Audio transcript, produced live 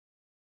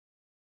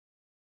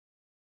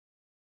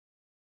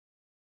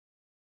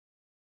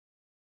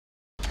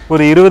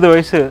ஒரு 20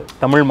 வயசு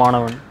தமிழ்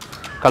மாணவன்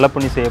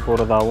கலப்பணி செய்ய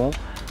போகிறதாகவும்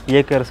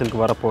இயக்க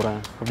அரசியலுக்கு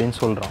வரப்போகிறேன் அப்படின்னு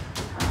சொல்கிறான்.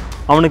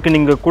 அவனுக்கு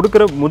நீங்கள்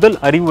கொடுக்குற முதல்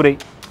அறிவுரை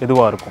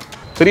எதுவாக இருக்கும்?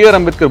 பெரியார்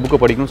அம்பேத்கர் புக்கை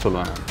படிக்கணும்னு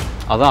சொல்லுவாங்க.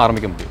 அதான்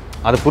ஆரம்பிக்க முடியும்.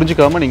 அதை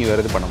புரிஞ்சிக்காமல் நீங்கள்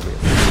வேறு எதுவும் பண்ண முடியாது.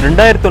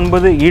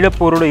 2009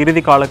 ஈழப்போரோட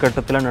இறுதி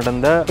காலகட்டத்தில்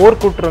நடந்த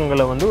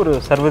போர்க்குற்றங்களை ஒரு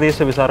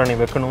சர்வதேச விசாரணை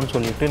வைக்கணும்னு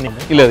சொல்லிட்டு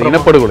இல்லை, அது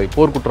இனப்படுகொலை,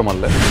 போர்க்குற்றம்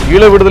அல்ல.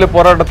 ஈழ விடுதலை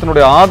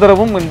போராட்டத்தினுடைய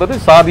ஆதரவும் என்பது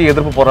சாதி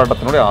எதிர்ப்பு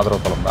போராட்டத்தினுடைய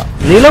ஆதரவு தளம் தான்.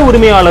 நில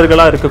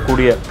உரிமையாளர்களாக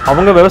இருக்கக்கூடிய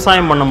அவங்க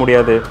விவசாயம் பண்ண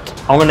முடியாது,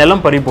 அவங்க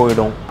நிலம் பறி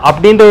போயிடும்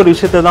அப்படின்ற ஒரு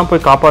விஷயத்தை தான்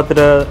போய்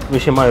காப்பாற்றுற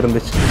விஷயமா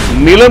இருந்துச்சு.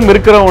 நிலம்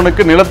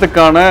இருக்கிறவனுக்கு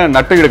நிலத்துக்கான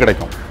நட்டஈடு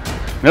கிடைக்கும்.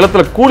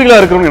 நிலத்தில் கூலிகளாக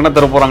இருக்கிறவங்க என்ன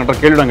தர போகிறாங்கன்ற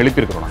கேள்வி நாங்கள்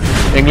எழுப்பியிருக்கிறோம்.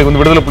 எங்களுக்கு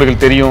விடுதலை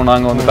புலிகள் தெரியும்,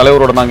 நாங்கள்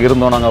தலைவரோட நாங்கள்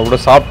இருந்தோம், நாங்கள் கூட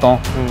சாப்பிட்டோம்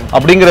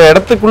அப்படிங்கிற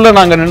இடத்துக்குள்ளே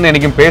நாங்கள் நின்று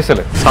என்றைக்கும்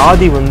பேசலை.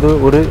 சாதி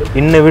ஒரு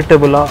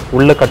இன்னெவிட்டபிளாக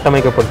உள்ள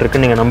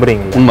கட்டமைக்கப்பட்டிருக்குன்னு நீங்கள்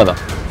நம்புறீங்களா? உண்மைதான்.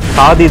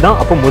 சாதி தான்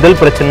அப்போ முதல்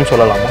பிரச்சனைன்னு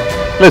சொல்லலாமா?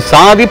 இல்லை,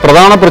 சாதி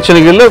பிரதான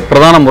பிரச்சனைகளில்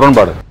பிரதான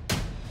முரண்பாடு.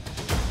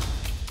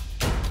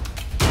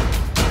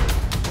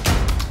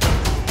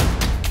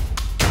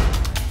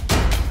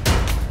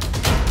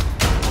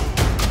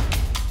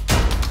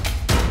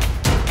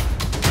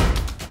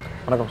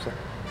 வணக்கம் சார்.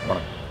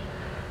 வணக்கம்.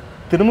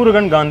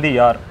 திருமுருகன் காந்தி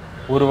யார்?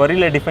 ஒரு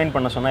வரியில் டிஃபைன்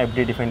பண்ண சொன்னால்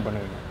எப்படி டிஃபைன்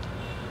பண்ணுவீங்க?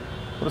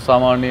 ஒரு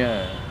சாமானிய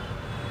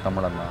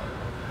தமிழன் தான்.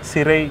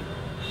 சிறை,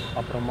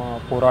 அப்புறமா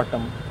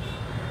போராட்டம்,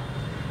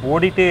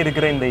 ஓடிட்டே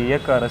இருக்கிற இந்த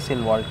இயக்க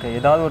அரசியல் வாழ்க்கை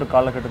ஏதாவது ஒரு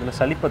காலகட்டத்தில்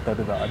சலிப்பை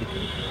தருதா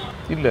அடிக்கடி?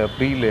 இல்லை,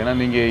 அப்படி இல்லை. ஏன்னா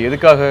நீங்கள்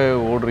எதுக்காக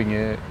ஓடுறீங்க,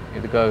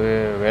 எதுக்காக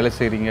வேலை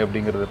செய்கிறீங்க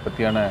அப்படிங்கிறத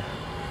பற்றியான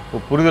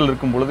புரிதல்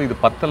இருக்கும் பொழுது இது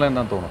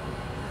பத்தலைன்னு தான் தோணும்.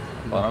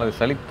 அதனால் அது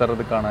சலிப்பு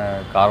தர்றதுக்கான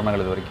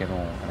காரணங்கள் இது வரைக்கும்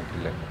எதுவும் எனக்கு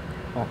இல்லை.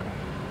 ஓகே.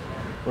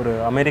 ஒரு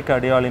அமெரிக்க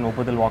அடியாளின்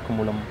ஒப்புதல்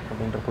வாக்குமூலம்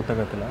அப்படின்ற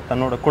புத்தகத்தில்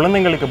தன்னோட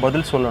குழந்தைங்களுக்கு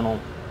பதில் சொல்லணும்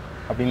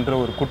அப்படின்ற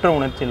ஒரு குற்ற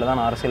உணர்ச்சியில் தான்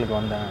நான் அரசியலுக்கு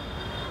வந்தேன்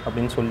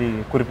அப்படின்னு சொல்லி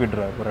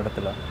குறிப்பிடுறார் ஒரு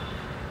இடத்துல.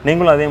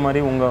 நீங்களும் அதே மாதிரி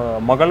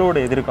உங்கள் மகளோட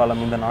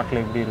எதிர்காலம் இந்த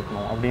நாட்டில் எப்படி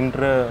இருக்கணும்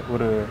அப்படின்ற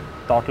ஒரு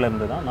தாட்டில்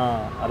இருந்து தான்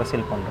நான்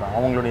அரசியல் பண்ணுறேன்,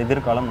 அவங்களோட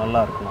எதிர்காலம்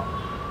நல்லா இருக்கணும்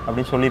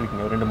அப்படின்னு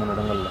சொல்லியிருக்கீங்க 2-3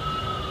 இடங்களில்.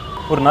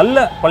 ஒரு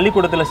நல்ல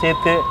பள்ளிக்கூடத்தில்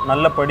சேர்த்து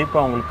நல்ல படிப்பு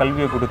அவங்களுக்கு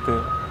கல்வியை கொடுத்து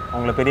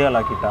அவங்கள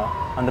பெரியாள் ஆக்கிட்டா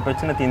அந்த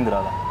பிரச்சனை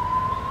தீந்துராதா?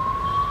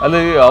 அது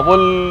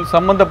அவள்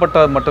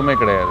சம்மந்தப்பட்ட மட்டுமே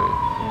கிடையாது.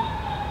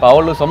 இப்போ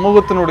அவள்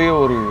சமூகத்தினுடைய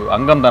ஒரு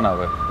அங்கம் தானே.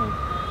 அவள்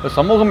இப்போ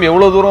சமூகம்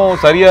எவ்வளோ தூரம்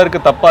சரியாக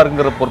இருக்குது தப்பாக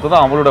இருக்குங்கிற பொறுத்து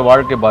தான் அவளோட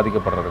வாழ்க்கை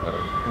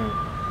பாதிக்கப்படுறதுங்கிறது.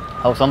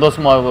 அவள்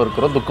சந்தோஷமாக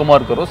இருக்கிறோ துக்கமாக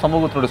இருக்கிறோ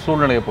சமூகத்தினுடைய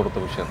சூழ்நிலையை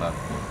பொறுத்த விஷயம்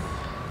தான்.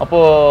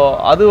 அப்போது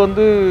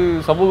அது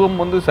சமூகம்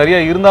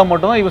சரியாக இருந்தால்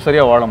மட்டும்தான் இவன்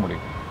சரியாக வாழ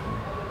முடியும்.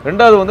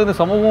 ரெண்டாவது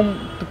இந்த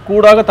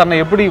சமூகத்துக்கூடாக தன்னை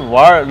எப்படி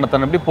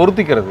தன்னை எப்படி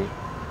பொருத்திக்கிறது,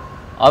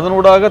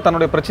 அதனூடாக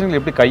தன்னுடைய பிரச்சனைகள்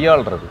எப்படி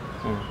கையாளுறது,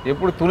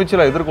 எப்படி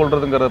துணிச்சலாக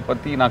எதிர்கொள்றதுங்கிறத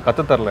பற்றி நான்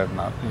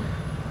கற்றுத்தரலைன்னா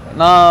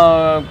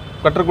நான்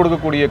கற்றுக்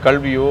கொடுக்கக்கூடிய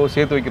கல்வியோ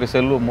சேர்த்து வைக்கிற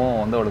செல்வமோ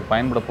அவளுக்கு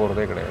பயன்பட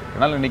போகிறதே கிடையாது.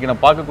 ஏன்னால் இன்றைக்கி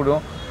நான் பார்க்கக்கூடிய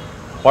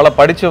பல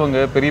படித்தவங்க,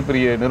 பெரிய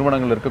பெரிய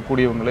நிறுவனங்கள்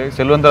இருக்கக்கூடியவங்களே,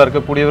 செல்வந்தராக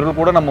இருக்கக்கூடியவர்கள்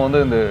கூட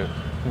நம்ம இந்த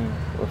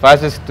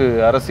ஃபேசிஸ்ட்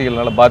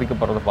அரசியல்னால்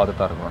பாதிக்கப்படுறதை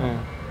பார்த்துட்டா இருக்கணும்.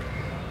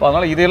 இப்போ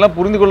அதனால் இதையெல்லாம்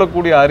புரிந்து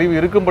கொள்ளக்கூடிய அறிவு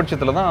இருக்கும்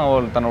பட்சத்தில் தான்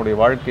அவள் தன்னுடைய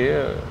வாழ்க்கையை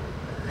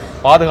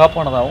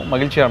பாதுகாப்பானதாகவும்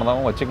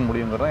மகிழ்ச்சியானதாகவும் வச்சுக்க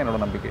முடியுங்கிறது தான் என்னோட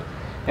நம்பிக்கை.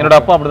 என்னோட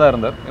அப்பா அப்படி தான்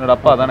இருந்தார். என்னோட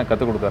அப்பா தான் எனக்கு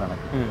கற்றுக் கொடுத்தாரு.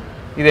 எனக்கு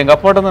இது எங்கள்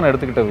அப்பாட்ட தான் நான்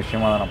எடுத்துக்கிட்ட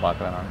விஷயமா தான் நான்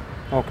பார்க்குறேன். நான்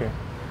ஓகே.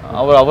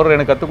 அவர்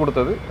எனக்கு கற்றுக்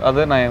கொடுத்தது,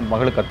 அதை நான் என்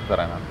மகளுக்கு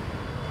கற்றுத்தரேன் நான்.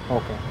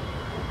 ஓகே.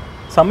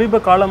 சமீப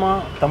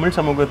காலமாக தமிழ்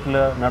சமூகத்தில்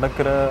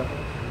நடக்கிற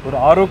ஒரு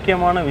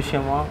ஆரோக்கியமான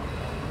விஷயமா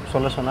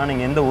சொல்ல சொன்னால்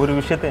நீங்கள்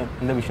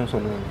எந்த விஷயம்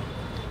சொல்லுவீங்க?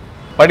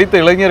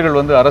 படித்த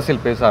இளைஞர்கள்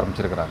அரசியல் பேச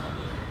ஆரம்பிச்சிருக்கிறாங்க.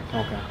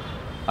 ஓகே.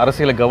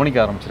 அரசியலை கவனிக்க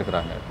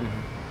ஆரம்பிச்சிருக்கிறாங்க.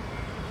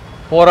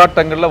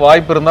 போராட்டங்களில்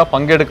வாய்ப்பு இருந்தால்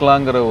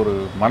பங்கெடுக்கலாங்கிற ஒரு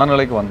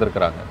மனநிலைக்கு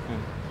வந்திருக்கிறாங்க.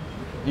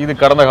 இது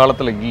கடந்த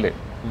காலத்தில் இல்லை.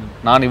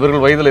 நான்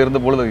இவர்கள் வயதில்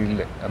இருந்தபொழுது அது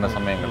இல்லை. அந்த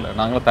சமயங்களில்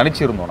நாங்களும்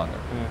தனிச்சு இருந்தோம்.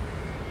 நாங்கள்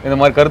இந்த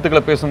மாதிரி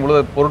கருத்துக்களை பேசும்பொழுது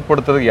அது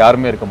பொருட்படுத்துறதுக்கு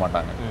யாருமே இருக்க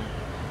மாட்டாங்க.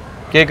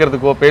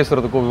 கேட்கறதுக்கோ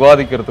பேசுறதுக்கோ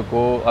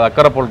விவாதிக்கிறதுக்கோ அது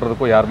அக்கறை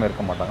போடுறதுக்கோ யாருமே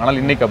இருக்க மாட்டாங்க.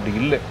 ஆனால் இன்னைக்கு அப்படி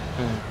இல்லை.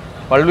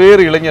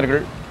 பல்வேறு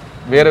இளைஞர்கள்,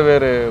 வேறு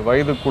வேறு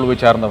வயது குழுவை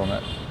சார்ந்தவங்க,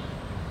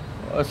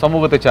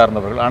 சமூகத்தை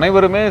சார்ந்தவர்கள்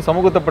அனைவருமே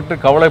சமூகத்தை பற்றி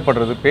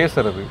கவலைப்படுறது,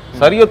 பேசுறது,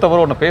 சரியோ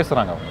தவறோ ஒன்று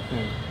பேசுகிறாங்க. அவங்க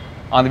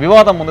அந்த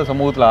விவாதம்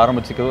சமூகத்தில்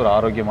ஆரம்பிச்சிக்கிறது ஒரு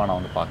ஆரோக்கியமாக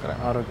நான் பார்க்குறேன்.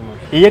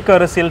 ஆரோக்கியமாக இயக்க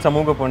அரசியல்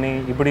சமூக பணி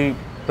இப்படி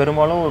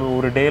பெரும்பாலும்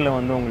ஒரு டேயில்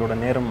உங்களோட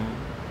நேரம்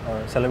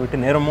செலவிட்டு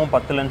நேரமும்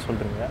பத்தலைன்னு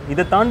சொல்கிறீங்க.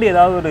 இதை தாண்டி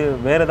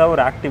வேறு ஏதாவது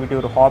ஒரு ஆக்டிவிட்டி,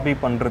 ஒரு ஹாபி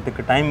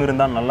பண்ணுறதுக்கு டைம்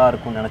இருந்தால் நல்லா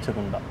இருக்கும்னு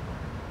நினச்சதுண்டா?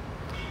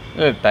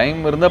 இல்லை, டைம்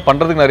இருந்தால்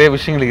பண்ணுறதுக்கு நிறைய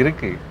விஷயங்கள்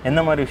இருக்குது.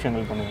 எந்த மாதிரி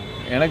விஷயங்கள் பண்ணுவீங்க?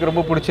 எனக்கு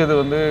ரொம்ப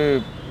பிடிச்சது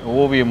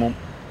ஓவியமும்.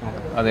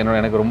 அது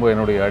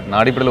என்னுடைய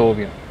அடிப்படையில்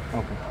ஓவியம்.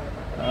 ஓகே.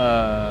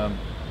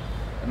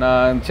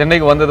 நான்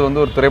சென்னைக்கு வந்தது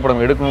ஒரு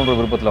திரைப்படம் எடுக்கணுன்ற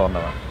விருப்பத்தில்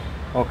வந்தவன்.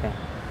 ஓகே.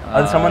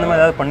 அது சம்மந்தமாக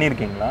ஏதாவது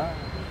பண்ணியிருக்கீங்களா?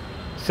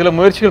 சில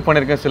முயற்சிகள்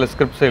பண்ணியிருக்கேன், சில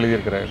ஸ்கிரிப்ட்ஸ்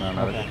எழுதியிருக்கிறேன்,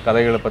 நான்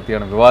கதைகளை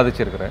பற்றியான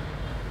விவாதிச்சிருக்கிறேன்.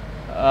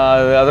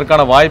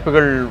 அதற்கான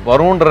வாய்ப்புகள்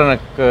வரும்ன்ற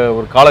எனக்கு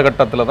ஒரு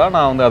காலகட்டத்தில் தான்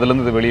நான்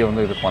அதுலேருந்து வெளியே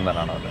இதுக்கு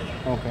வந்தேன். நான்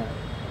ஓகே.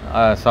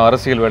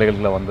 அரசியல்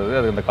வேலைகளில் வந்தது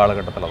அது இந்த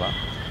காலகட்டத்தில் தான்.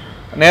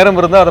 நேரம்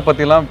இருந்தால் அதை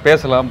பற்றிலாம்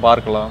பேசலாம்,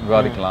 பார்க்கலாம்,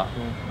 விவாதிக்கலாம்.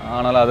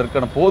 ஆனால்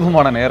அதற்கான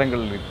போதுமான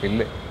நேரங்கள் இப்போ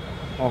இல்லை.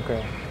 ஓகே.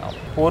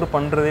 போர்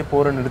பண்ணுறதே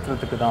போரை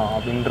நிறுத்துறதுக்கு தான்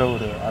அப்படின்ற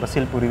ஒரு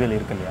அரசியல் புரிதல்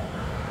இருக்கு இல்லையா?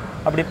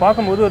 அப்படி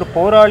பார்க்கும்போது ஒரு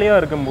போராளியாக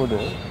இருக்கும்போது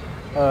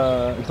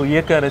இப்போ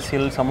இயக்க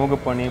அரசியல், சமூக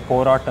பணி,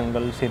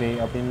 போராட்டங்கள் சரி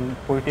அப்படின்னு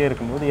போயிட்டே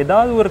இருக்கும்போது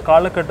ஏதாவது ஒரு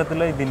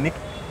காலகட்டத்தில் இது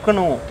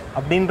நிற்கணும்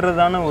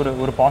அப்படின்றதான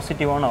ஒரு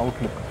பாசிட்டிவான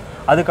அவுட்லுக்.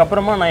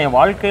 அதுக்கப்புறமா நான் என்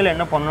வாழ்க்கையில்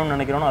என்ன பண்ணணும்னு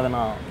நினைக்கிறேனோ அதை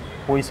நான்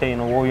போய்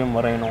செய்யணும், ஓவியம்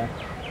வரையணும்,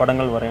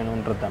 படங்கள்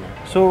வரையணுன்றது தானே.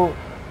 ஸோ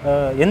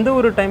எந்த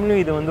ஒரு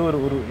டைம்லையும் இது வந்து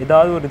ஒரு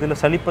ஏதாவது ஒரு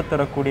இதில் சலிப்பை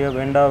தரக்கூடிய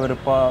வேண்டா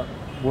வெறுப்பாக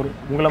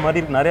உங்களை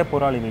மாதிரி நிறைய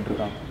போராளிகள்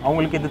இருக்காங்க,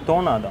 அவங்களுக்கு இது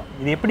தோணாதான்?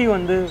 இது எப்படி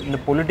வந்து இந்த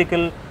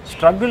பொலிட்டிக்கல்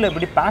ஸ்ட்ரகிள்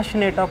எப்படி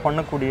பேஷனேட்டாக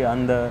பண்ணக்கூடிய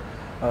அந்த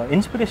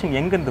இன்ஸ்பிரேஷன்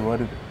எங்கேருந்து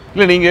வருது?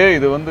 இல்லை, நீங்கள்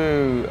இது வந்து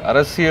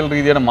அரசியல்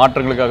ரீதியான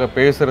மாற்றங்களுக்காக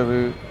பேசுகிறது,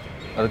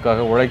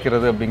 அதுக்காக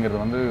உழைக்கிறது அப்படிங்கிறது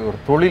வந்து ஒரு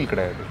தொழில்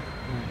கிடையாது.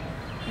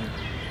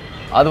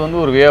 அது வந்து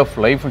ஒரு வே ஆஃப்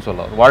லைஃப்னு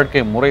சொல்லலாம்,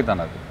 வாழ்க்கை முறை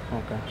தானே அது.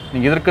 ஓகே,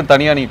 நீங்கள் இதற்கு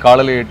தனியாக நீங்கள்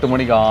காலையில் 8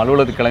 மணிக்கு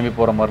அலுவலகத்துக்கு கிளம்பி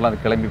போகிற மாதிரிலாம்,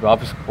 அது கிளம்பி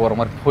ஆஃபீஸ்க்கு போகிற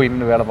மாதிரி போய்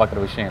நின்று வேலை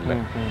பார்க்குற விஷயம் இல்லை.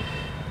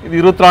 இது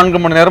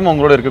 24 மணி நேரமும்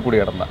உங்களோட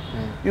இருக்கக்கூடிய இடம் தான்.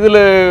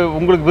 இதில்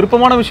உங்களுக்கு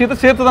விருப்பமான விஷயத்தை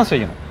சேர்த்து தான்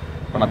செய்யணும்.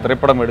 இப்போ நான்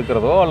திரைப்படம்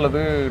எடுக்கிறதோ அல்லது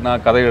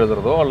நான் கதை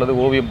எழுதுறதோ அல்லது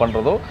ஓவியம்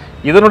பண்ணுறதோ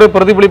இதனுடைய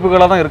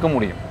பிரதிபலிப்புகளாக தான் இருக்க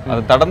முடியும்.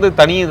 அது தடந்து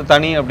இது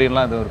தனி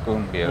அப்படின்லாம் இது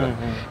இருக்கவும் முடியாது.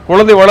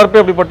 குழந்தை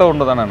வளர்ப்பே அப்படிப்பட்ட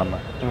ஒன்று தானே. நம்ம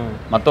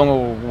மற்றவங்க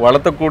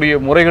வளர்த்தக்கூடிய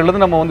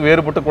முறைகள்லேருந்து நம்ம வந்து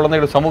வேறுபட்ட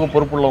குழந்தைகள் சமூக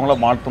பொறுப்புள்ளவங்கள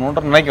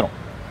மாற்றணுன்ற நினைக்கிறோம்.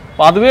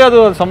 அதுவே அது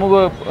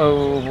சமூக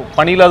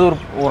பணியில் அது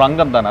ஒரு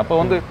அங்கம் தானே. அப்போ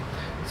வந்து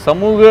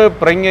சமூக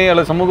பிரஞை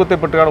அல்லது சமூகத்தை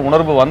பற்றியான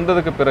உணர்வு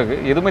வந்ததுக்கு பிறகு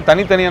எதுவுமே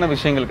தனித்தனியான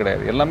விஷயங்கள்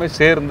கிடையாது, எல்லாமே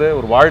சேர்ந்து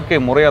ஒரு வாழ்க்கை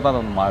முறையாக தான்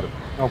அது மாறுது.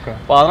 ஓகே,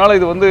 இப்போ அதனால்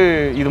இது வந்து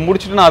இது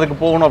முடிச்சுட்டு நான் அதுக்கு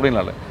போகணும்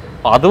அப்படின்னால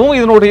அதுவும்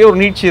இதனுடைய ஒரு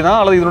நீட்சி தான்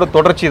அல்லது இதனோட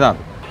தொடர்ச்சி தான்.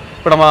 அது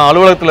இப்போ நம்ம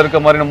அலுவலகத்தில் இருக்க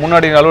மாதிரி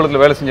முன்னாடி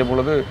அலுவலகத்தில் வேலை செஞ்ச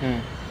பொழுது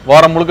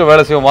வாரம் முழுக்க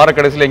வேலை செய்வோம், வார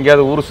கடைசியில்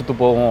எங்கேயாவது ஊர் சுற்று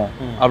போவோம்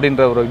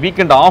அப்படின்ற ஒரு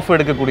வீக்கெண்ட் ஆஃப்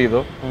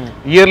எடுக்கக்கூடியதோ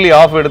இயர்லி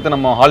ஆஃப் எடுத்து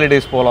நம்ம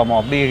ஹாலிடேஸ் போகலாமோ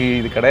அப்படி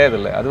இது கிடையாது.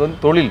 இல்லை, அது வந்து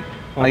தொழில்.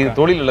 இது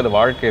தொழில் அல்லது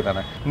வாழ்க்கை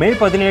தானே. மே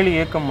 17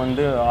 இயக்கம்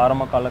வந்து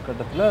ஆரம்ப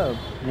காலகட்டத்தில்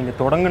நீங்கள்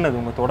தொடங்கினது,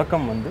 உங்கள்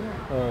தொடக்கம் வந்து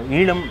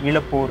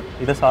ஈழப்போர்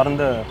இதை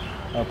சார்ந்த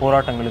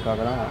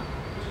போராட்டங்களுக்காக தான்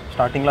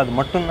ஸ்டார்டிங்கில். அது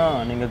மட்டும்தான்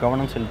நீங்கள்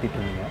கவனம் செலுத்திட்டு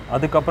இருந்தீங்க.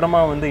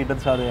 அதுக்கப்புறமா வந்து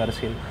இடதுசாரி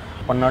அரசியல்,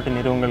 பன்னாட்டு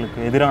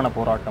நிறுவனங்களுக்கு எதிரான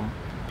போராட்டம்,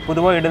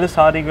 பொதுவாக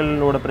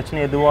இடதுசாரிகளோட பிரச்சனை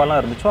எதுவாலாம்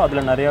இருந்துச்சோ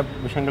அதில் நிறையா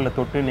விஷயங்களை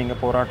தொட்டு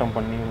நீங்கள் போராட்டம்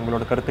பண்ணி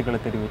உங்களோட கருத்துக்களை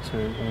தெரிவித்து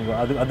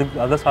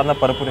அதை சார்ந்த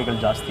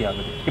பரப்புரைகள் ஜாஸ்தி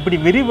ஆகுது. இப்படி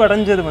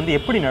விரிவடைஞ்சது வந்து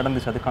எப்படி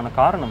நடந்துச்சு? அதுக்கான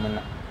காரணம்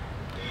என்ன?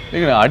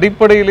 இல்லைங்க,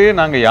 அடிப்படையிலேயே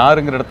நாங்கள்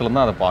யாருங்கிற இடத்துல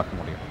தான் அதை பார்க்க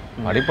முடியும்.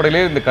 அடிப்படையிலே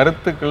இந்த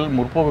கருத்துக்கள்,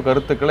 முற்போக்கு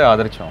கருத்துக்களை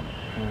ஆதரிச்சவங்க.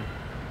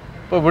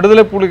 இப்போ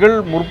விடுதலை புலிகள்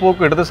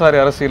முற்போக்கு இடதுசாரி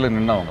அரசியலில்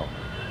நின்றவங்க.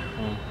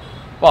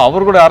 இப்போ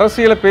அவர்களுடைய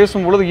அரசியலை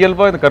பேசும்பொழுது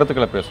இயல்பாக இந்த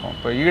கருத்துக்களை பேசணும்.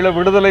 இப்போ ஈழ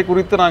விடுதலை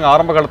குறித்து நாங்கள்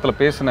ஆரம்ப காலத்தில்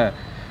பேசின,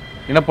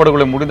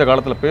 இனப்படுகொலை முடிந்த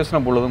காலத்தில் பேசின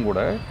பொழுதும் கூட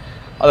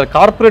அதில்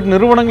கார்ப்பரேட்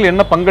நிறுவனங்கள்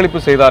என்ன பங்களிப்பு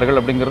செய்தார்கள்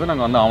அப்படிங்கிறது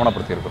நாங்கள் வந்து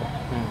ஆவணப்படுத்தியிருக்கிறோம்.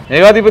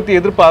 ஏகாதிபத்திய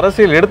எதிர்ப்பு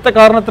அரசியல் எடுத்த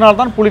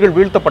காரணத்தினால்தான் புலிகள்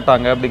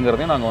வீழ்த்தப்பட்டாங்க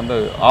அப்படிங்கிறதையும் நாங்கள் வந்து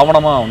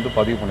ஆவணமாக வந்து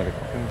பதிவு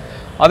பண்ணியிருக்கிறோம்.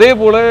 அதே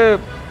போல்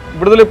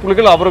விடுதலை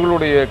புலிகள்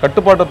அவர்களுடைய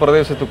கட்டுப்பாட்டு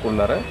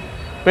பிரதேசத்துக்குள்ளார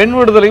பெண்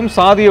விடுதலையும்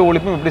சாதிய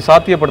ஒழிப்பும் எப்படி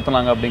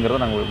சாத்தியப்படுத்தினாங்க அப்படிங்கிறத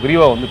நாங்கள்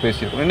விரிவாக வந்து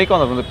பேசியிருக்கோம். இன்றைக்கும்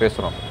அதை வந்து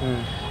பேசுகிறோம்.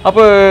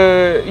 அப்போ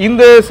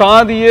இந்த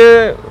சாதிய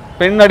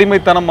பெண்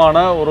அடிமைத்தனமான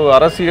ஒரு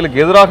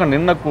அரசியலுக்கு எதிராக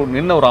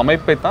நின்ன ஒரு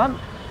அமைப்பை தான்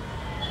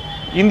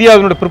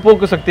இந்தியாவினுடைய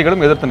பிற்போக்கு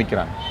சக்திகளும் எதிர்த்து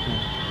நிற்கிறாங்க.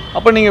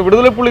 அப்போ நீங்கள்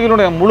விடுதலை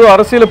புலிகளுடைய முழு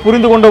அரசியலை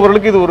புரிந்து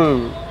கொண்டவர்களுக்கு இது ஒரு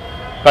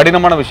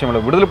கடினமான விஷயம்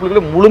இல்லை. விடுதலை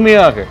புலிகளை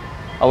முழுமையாக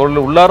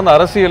அவர்கள் உள்ளார்ந்த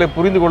அரசியலை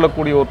புரிந்து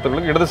கொள்ளக்கூடிய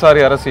ஒருத்தர்களுக்கு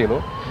இடதுசாரி அரசியலோ,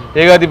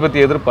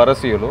 ஏகாதிபத்திய எதிர்ப்பு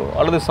அரசியலோ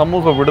அல்லது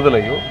சமூக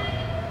விடுதலையோ,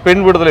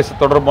 பெண் விடுதலை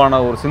தொடர்பான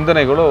ஒரு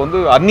சிந்தனைகளோ வந்து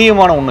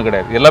அந்நியமான ஒன்று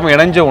கிடையாது, எல்லாமே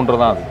இணைஞ்ச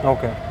ஒன்று தான் அது.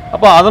 ஓகே,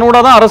 அப்போ அதனோட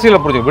தான் அரசியலை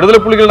புரிஞ்சு விடுதலை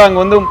புலிகள்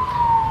நாங்கள் வந்து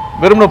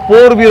வெறும்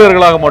போர்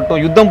வீரர்களாக மட்டும்,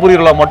 யுத்தம்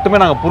புரியர்களாக மட்டுமே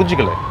நாங்கள்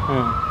புரிஞ்சுக்கல.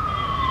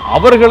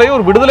 அவர்களை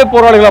ஒரு விடுதலை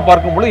போராளிகளாக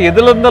பார்க்கும்போது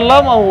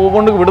எதுலேருந்தெல்லாம்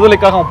ஒவ்வொன்றுக்கு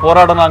விடுதலைக்காக அவங்க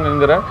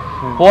போராடினாங்கிற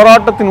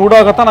போராட்டத்தின்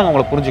ஊடாகத்தான் நாங்கள்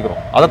அவங்களை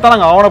புரிஞ்சுக்கிறோம். அதைத்தான்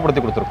நாங்கள்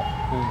ஆவணப்படுத்தி கொடுத்துருக்கோம்.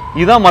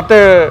 இதுதான் மற்ற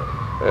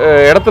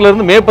இடத்துல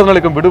இருந்து மே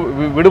 17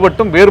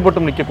 விடுபட்டும்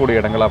வேறுபட்டும்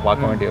நிற்கக்கூடிய இடங்களாக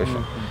பார்க்க வேண்டிய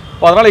விஷயம்.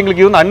 இப்போ அதனால்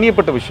எங்களுக்கு இது வந்து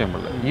அந்நியப்பட்ட விஷயம்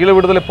இல்லை. ஈழ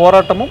விடுதலை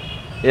போராட்டமும்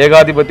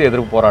ஏகாதிபத்திய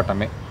எதிர்ப்பு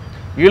போராட்டமே.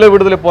 ஈழ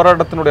விடுதலை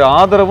போராட்டத்தினுடைய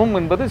ஆதரவும்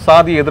என்பது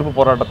சாதிய எதிர்ப்பு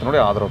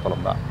போராட்டத்தினுடைய ஆதரவு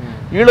தளம் தான்.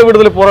 ஈழ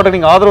விடுதலை போராட்டம்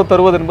நீங்கள் ஆதரவு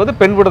தருவது என்பது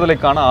பெண்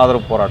விடுதலைக்கான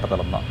ஆதரவு போராட்ட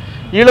தளம் தான்.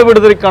 ஈழ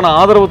விடுதலைக்கான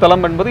ஆதரவு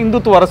தளம் என்பது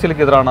இந்துத்துவ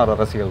அரசியலுக்கு எதிரான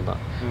அரசியல்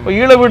தான். இப்போ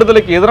ஈழ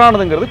விடுதலைக்கு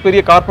எதிரானதுங்கிறது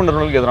பெரிய கார்ப்பரேட்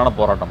நிறுவனங்களுக்கு எதிரான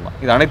போராட்டம் தான்.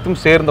 இது அனைத்தும்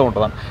சேர்ந்த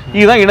ஒன்று தான்.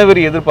 இதுதான்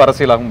இனவெறி எதிர்ப்பு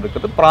அரசியலாகவும்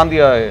இருக்கிறது,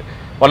 பிராந்திய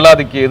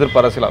வல்லாதிக்க எதிர்ப்பு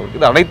அரசியலாகவும்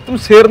இருக்குது. இது அனைத்தும்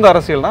சேர்ந்த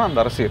அரசியல் தான் அந்த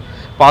அரசியல்.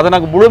 இப்போ அதை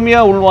நாங்கள்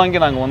முழுமையாக உள்வாங்கி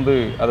நாங்கள் வந்து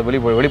அதை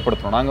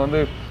வெளிப்படுத்துகிறோம். நாங்கள் வந்து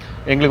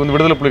எங்களுக்கு வந்து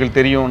விடுதலை புலிகள்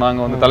தெரியும்,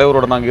 நாங்கள் வந்து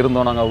தலைவரோட நாங்கள்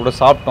இருந்தோம், நாங்கள் அவரோட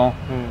சாப்பிட்டோம்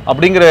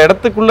அப்படிங்கிற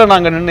இடத்துக்குள்ளே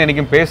நாங்கள் நின்று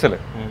என்றைக்கும் பேசலை.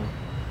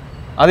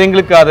 அது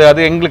எங்களுக்கு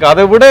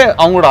அதை விட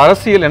அவங்களோட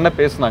அரசியல் என்ன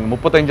பேசுனாங்க,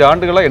 35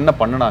 ஆண்டுகளாக என்ன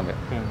பண்ணினாங்க,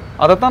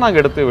 அதைத்தான்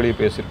நாங்கள் எடுத்து வெளியே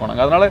பேசியிருக்கோம்.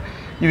 நாங்கள் அதனால்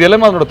இது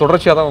எல்லாமே அதனோட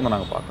தொடர்ச்சியாக தான் வந்து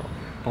நாங்கள் பார்க்குறோம்.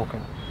 ஓகே,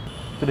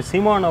 திரு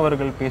சீமான்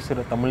அவர்கள்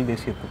பேசுகிற தமிழ்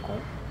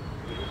தேசியத்துக்கும்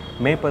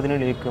மே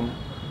 17 இயக்கம்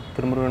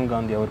திருமுருகன்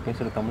காந்தி அவர்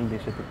பேசுகிற தமிழ்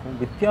தேசியத்துக்கும்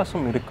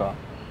வித்தியாசம் இருக்கா?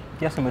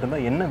 வித்தியாசம்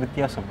இருந்தால் என்ன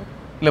வித்தியாசம்?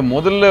 இல்லை,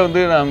 முதல்ல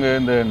வந்து நாங்கள்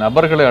இந்த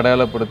நபர்களை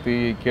அடையாளப்படுத்தி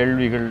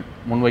கேள்விகள்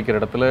முன்வைக்கிற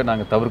இடத்துல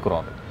நாங்கள்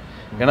தவிர்க்கிறோம். அது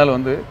ஏன்னால்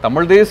வந்து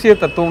தமிழ் தேசிய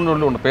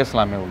தத்துவம்னு ஒன்று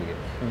பேசலாமே ஒழிய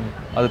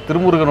அது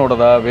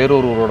திருமுருகனோடதா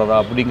வேறொருவரோடதா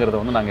அப்படிங்கிறத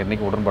வந்து நாங்கள்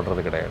என்றைக்கும்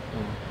உடன்படுறது கிடையாது.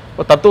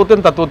 இப்போ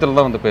தத்துவத்தில்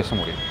தான் வந்து பேச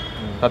முடியும்.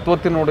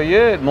 தத்துவத்தினுடைய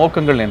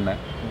நோக்கங்கள் என்ன,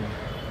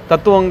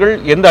 தத்துவங்கள்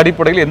எந்த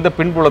அடிப்படையில், எந்த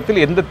பின்புலத்தில்,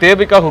 எந்த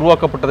தேவைக்காக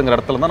உருவாக்கப்பட்டதுங்கிற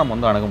இடத்துல தான் நம்ம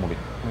வந்து அணுக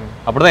முடியும்.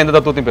 அப்படி தான் எந்த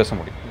தத்துவத்தையும் பேச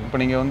முடியும். இப்போ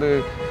நீங்கள் வந்து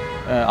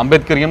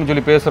அம்பேத்கரியம்னு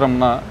சொல்லி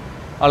பேசுகிறோம்னா,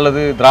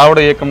 அல்லது திராவிட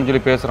இயக்கம்னு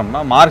சொல்லி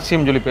பேசுகிறோம்னா,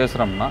 மார்க்சியம் சொல்லி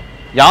பேசுகிறோம்னா,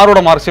 யாரோட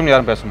மார்க்சியம்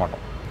யாரும் பேச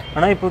மாட்டோம்.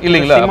 ஆனால் இப்போ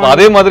இல்லைங்களா? அப்போ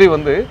அதே மாதிரி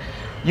வந்து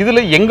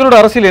இதில் எங்களோட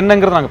அரசியல்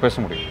என்னங்கிறத நாங்கள் பேச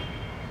முடியும்.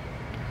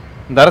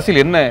 இந்த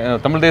அரசியல் என்ன,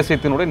 தமிழ்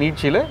தேசியத்தினுடைய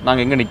நீட்சியில்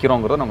நாங்கள் எங்கே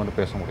நிற்கிறோங்கிறத நம்ம வந்து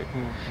பேச முடியும்.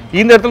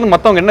 இந்த இடத்துல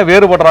மற்றவங்க என்ன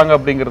வேறுபடுறாங்க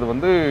அப்படிங்கிறது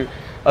வந்து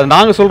அது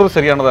நாங்கள் சொல்கிறது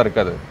சரியானதாக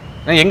இருக்காது.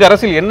 எங்கள்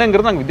அரசியல்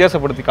என்னங்கிறது நாங்கள்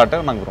வித்தியாசப்படுத்தி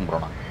காட்ட நாங்கள்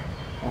விரும்புகிறோம். நாங்கள்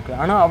ஓகே.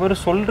 ஆனால் அவர்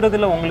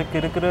சொல்கிறதுல உங்களுக்கு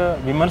இருக்கிற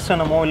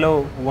விமர்சனமோ இல்லை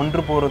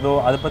ஒன்று போகிறதோ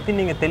அதை பற்றி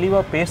நீங்கள்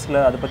தெளிவாக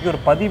பேசலை, அதை பற்றி ஒரு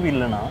பதிவு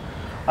இல்லைன்னா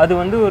அது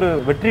வந்து ஒரு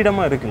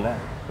வெற்றிடமாக இருக்குல்ல.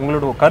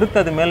 உங்களோட கருத்து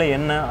அது மேலே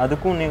என்ன,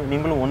 அதுக்கும்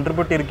நீங்களும்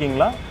ஒன்றுபட்டு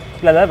இருக்கீங்களா,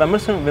 இல்லை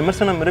அதாவது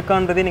விமர்சனம்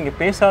இருக்கான்றதே நீங்கள்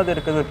பேசாத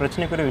இருக்கிறது ஒரு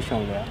பிரச்சனைக்குரிய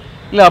விஷயம் இல்லையா?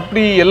 இல்லை,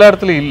 அப்படி எல்லா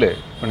இடத்துலையும் இல்லை.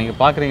 இப்போ நீங்கள்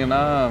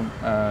பார்க்குறீங்கன்னா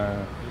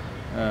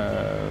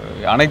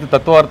அனைத்து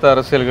தத்துவார்த்த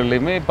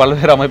அரசியல்கள்லையுமே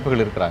பல்வேறு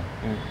அமைப்புகள் இருக்கிறாங்க.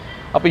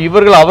 அப்போ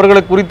இவர்கள்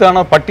அவர்களை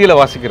குறித்தான பட்டியலை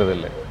வாசிக்கிறது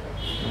இல்லை.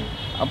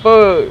 அப்போ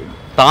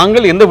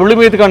தாங்கள் எந்த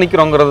விழுமியத்துக்காக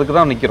நிற்கிறோங்கிறதுக்கு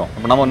தான் நிற்கிறோம்.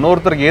 இப்போ நம்ம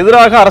இன்னொருத்தருக்கு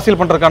எதிராக அரசியல்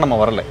பண்ணுறதுக்காக நம்ம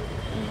வரலை.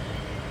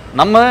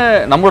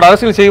 நம்மளோட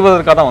அரசியல்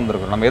செய்வதற்காக தான்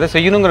வந்திருக்கிறோம். நம்ம எதை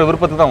செய்யணுங்கிற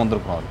விருப்பத்துக்கு தான்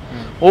வந்திருக்கிறோம். அது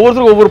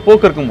ஒவ்வொருத்தருக்கும் ஒவ்வொரு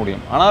போக்கு இருக்க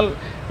முடியும். ஆனால்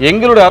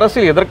எங்களுடைய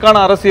அரசியல் எதற்கான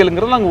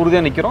அரசியலுங்கிறது நாங்கள்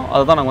உறுதியாக நிற்கிறோம்.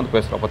 அதை தான் நாங்கள் வந்து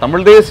பேசுகிறோம். அப்போ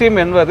தமிழ் தேசியம்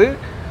என்பது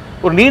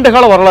ஒரு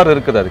நீண்டகால வரலாறு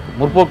இருக்குது. அதுக்கு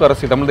முற்போக்கு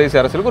அரசியல், தமிழ்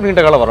தேசிய அரசியலுக்கு ஒரு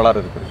நீண்டகால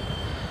வரலாறு இருக்குது.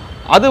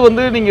 அது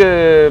வந்து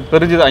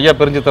நீங்கள் ஐயா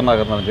பெருஞ்சித்தனாக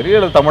இருந்தாலும் சரி,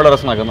 அல்லது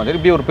தமிழரசனாக இருந்தாலும் சரி,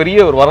 இப்படி ஒரு பெரிய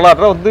ஒரு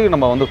வரலாற்றை வந்து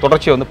நம்ம வந்து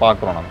தொடர்ச்சியை வந்து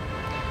பார்க்குறோம். நம்ம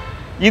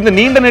இந்த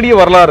நீண்ட நெடிய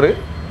வரலாறு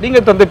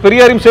நீங்கள் தந்தை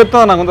பெரியாரையும் சேர்த்து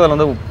தான் நாங்கள் வந்து அதில்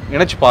வந்து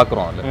இணைச்சி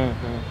பார்க்குறோம். அதில்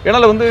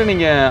ஏன்னால் வந்து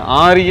நீங்கள்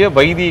ஆரிய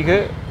வைதீக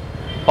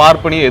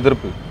பார்ப்பனிய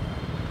எதிர்ப்பு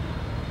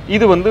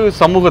இது வந்து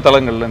சமூக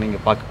தளங்களில்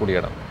நீங்கள்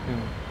பார்க்கக்கூடிய இடம்.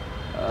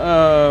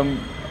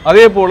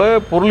 அதே போல்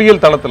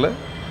பொருளியல் தளத்தில்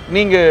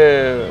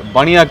நீங்கள்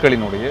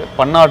பனியாக்களினுடைய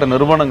பன்னாட்டு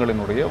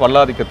நிறுவனங்களினுடைய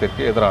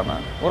வல்லாதிக்கத்திற்கு எதிரான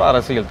ஒரு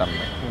அரசியல்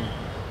தன்மை,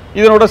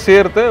 இதனோட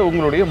சேர்த்த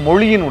உங்களுடைய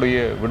மொழியினுடைய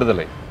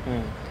விடுதலை.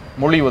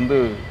 மொழி வந்து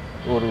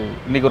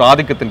இன்னைக்கு ஒரு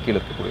ஆதிக்கத்தின் கீழ்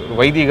இருக்கக்கூடிய ஒரு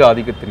வைதீக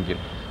ஆதிக்கத்தின்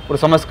கீழ், ஒரு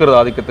சமஸ்கிருத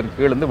ஆதிக்கத்தின்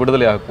கீழ் வந்து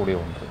விடுதலை ஆகக்கூடிய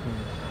ஒன்று.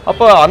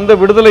 அப்போ அந்த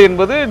விடுதலை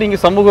என்பது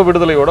நீங்கள் சமூக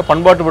விடுதலையோட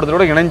பண்பாட்டு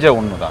விடுதலையோட இணைஞ்ச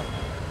ஒன்று தான்.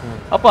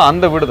 அப்போ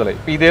அந்த விடுதலை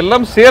இப்போ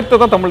இதெல்லாம் சேர்த்து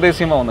தான் தமிழ்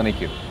தேசியமாக வந்து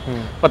நிற்கிது.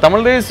 இப்போ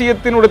தமிழ்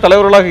தேசியத்தினுடைய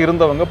தலைவர்களாக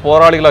இருந்தவங்க,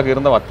 போராளிகளாக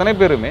இருந்தவங்க அத்தனை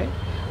பேருமே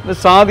இந்த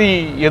சாதி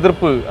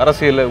எதிர்ப்பு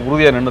அரசியலில்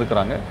உறுதியாக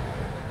நின்றுருக்கிறாங்க,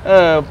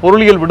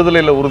 பொருளியல்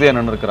விடுதலையில் உறுதியாக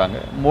நின்றுருக்கிறாங்க,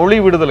 மொழி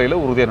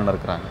விடுதலையில் உறுதியாக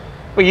நின்றுருக்கிறாங்க.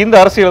 இப்போ இந்த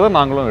அரசியலை தான்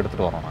நாங்களும்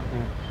எடுத்துகிட்டு வரோம்.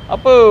 நாங்கள்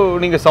அப்போ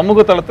நீங்கள்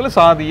சமூக தளத்தில்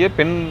சாதிய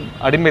பெண்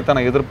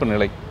அடிமைத்தன எதிர்ப்பு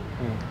நிலை,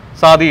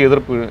 சாதி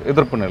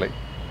எதிர்ப்பு நிலை,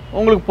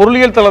 உங்களுக்கு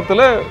பொருளியல்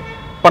தளத்தில்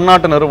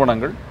பன்னாட்டு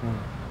நிறுவனங்கள்,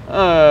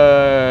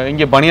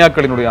 இங்கே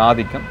பனியாக்களினுடைய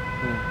ஆதிக்கம்,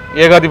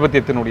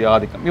 ஏகாதிபத்தியத்தினுடைய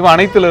ஆதிக்கம், இவன்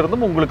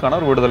அனைத்திலிருந்தும் உங்களுக்கான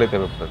ஒரு விடுதலை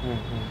தேவைப்படுது.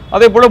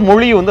 அதே போல்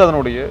மொழி வந்து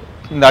அதனுடைய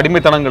இந்த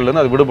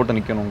அடிமைத்தனங்கள்லேருந்து அது விடுபட்டு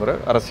நிற்கணுங்கிற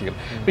அரசியல்.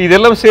 இப்போ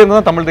இதெல்லாம் சேர்ந்து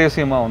தான் தமிழ்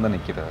தேசியமாக வந்து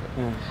நிற்கிறாரு.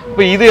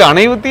 இப்போ இது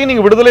அனைத்தையும்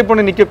நீங்கள் விடுதலை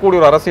பண்ணி நிற்கக்கூடிய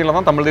ஒரு அரசியலை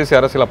தான் தமிழ் தேசிய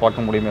அரசியலை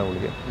பார்க்க முடியுமே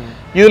ஒழிய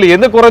இதில்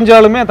எந்த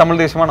குறைஞ்சாலுமே தமிழ்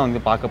தேசியமாக நான்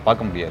வந்து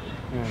பார்க்க முடியாது.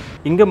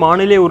 இங்கே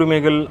மாநில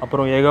உரிமைகள்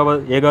அப்புறம்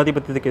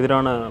ஏகாதிபத்தியத்துக்கு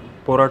எதிரான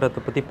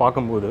போராட்டத்தை பற்றி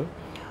பார்க்கும்போது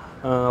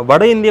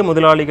வட இந்திய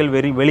முதலாளிகள்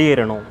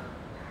வெளியேறணும்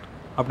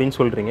அப்படின்னு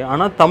சொல்கிறீங்க.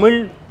 ஆனால் தமிழ்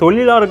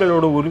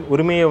தொழிலாளர்களோட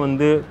உரிமையை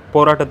வந்து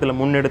போராட்டத்தில்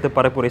முன்னெடுத்து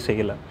பரப்புரை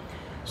செய்யலை.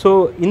 ஸோ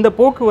இந்த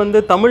போக்கு வந்து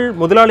தமிழ்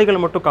முதலாளிகளை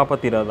மட்டும்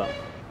காப்பாற்றிடாதா?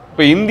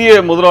 இப்போ இந்திய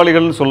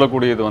முதலாளிகள்னு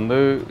சொல்லக்கூடியது வந்து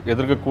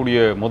எதிர்க்கக்கூடிய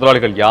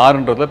முதலாளிகள்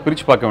யாருன்றதை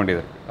பிரித்து பார்க்க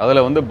வேண்டியது.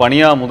 அதில் வந்து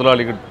பனியா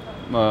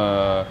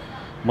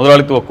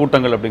முதலாளித்துவ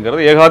கூட்டங்கள்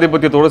அப்படிங்கிறது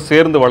ஏகாதிபத்தியத்தோடு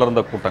சேர்ந்து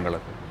வளர்ந்த கூட்டங்கள்.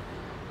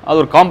 அது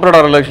ஒரு காம்ப்ரடா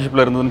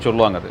ரிலேஷன்ஷிப்பில் இருந்ததுன்னு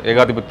சொல்லுவாங்க. அது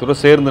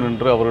ஏகாதிபத்தியத்தோடு சேர்ந்து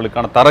நின்று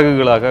அவர்களுக்கான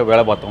தரகுகளாக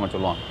வேலை பார்த்தவங்க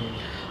சொல்லுவாங்க.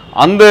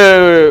 அந்த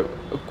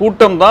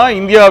கூட்டம் தான்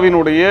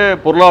இந்தியாவினுடைய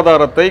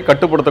பொருளாதாரத்தை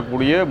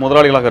கட்டுப்படுத்தக்கூடிய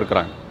முதலாளிகளாக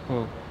இருக்கிறாங்க.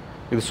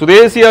 இது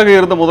சுதேசியாக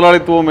இருந்த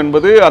முதலாளித்துவம்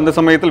என்பது அந்த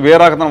சமயத்தில்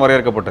வேறாகத்தான்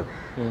வரையறுக்கப்பட்டது.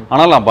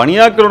 ஆனால்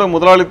பனியாக்களுடைய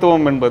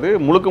முதலாளித்துவம் என்பது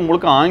முழுக்க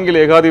முழுக்க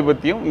ஆங்கில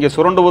ஏகாதிபத்தியம் இங்கே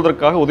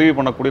சுரண்டுவதற்காக உதவி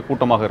பண்ணக்கூடிய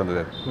கூட்டமாக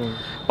இருந்தது.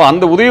 இப்போ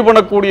அந்த உதவி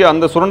பண்ணக்கூடிய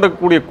அந்த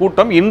சுரண்டக்கூடிய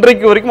கூட்டம்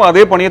இன்றைக்கு வரைக்கும்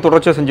அதே பணியை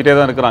தொடர்ச்சியாக செஞ்சுட்டே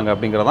தான் இருக்கிறாங்க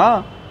அப்படிங்கிறதான்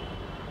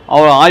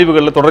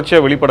ஆய்வுகளில்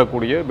தொடர்ச்சியாக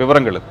வெளிப்படக்கூடிய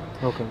விவரங்கள்.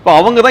 இப்போ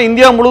அவங்க தான்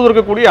இந்தியா முழுவதும்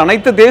இருக்கக்கூடிய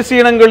அனைத்து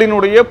தேசிய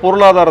இனங்களினுடைய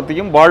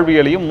பொருளாதாரத்தையும்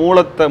வாழ்வியலையும்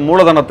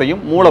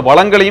மூலதனத்தையும் மூல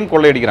வளங்களையும்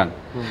கொள்ளையடிக்கிறாங்க.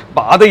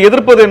 இப்போ அதை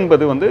எதிர்ப்பது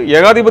என்பது வந்து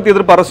ஏகாதிபத்திய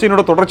எதிர்ப்பு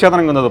அரசியலோட தொடர்ச்சியாக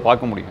தான் வந்து அதை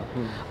பார்க்க முடியும்.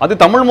 அது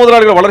தமிழ்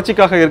முதலாளிகள்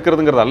வளர்ச்சிக்காக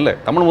இருக்கிறதுங்கிறது அல்ல.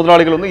 தமிழ்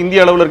முதலாளிகள் வந்து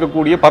இந்திய அளவில்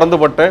இருக்கக்கூடிய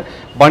பரந்துபட்ட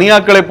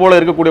பனியாக்களை போல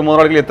இருக்கக்கூடிய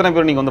முதலாளிகள் எத்தனை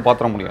பேர் நீங்கள் வந்து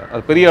பார்த்துட முடியாது.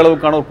 அது பெரிய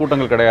அளவுக்கான ஒரு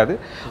கூட்டங்கள் கிடையாது.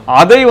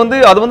 அது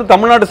வந்து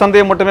தமிழ்நாட்டு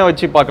சந்தையை மட்டுமே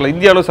வச்சு பார்க்கல.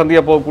 இந்திய அளவு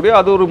சந்தையாக போகக்கூடிய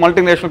அது ஒரு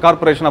மல்டிநேஷனல்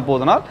கார்பரேஷனாக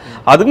போகுதுனால்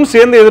அதுக்கும்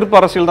சேர்ந்த எதிர்ப்பு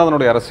அரசியல் தான்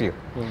அதனுடைய அரசியல்.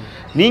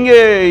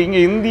 நீங்கள்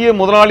இங்கே இந்திய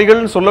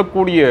முதலாளிகள்னு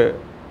சொல்லக்கூடிய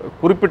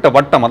குறிப்பிட்ட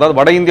வட்டம், அதாவது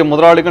வட இந்திய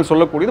முதலாளிகள்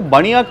சொல்லக்கூடியது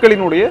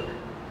பனியாக்களினுடைய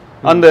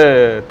அந்த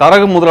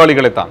தரகு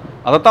முதலாளிகளை தான்,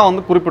 அதைத்தான்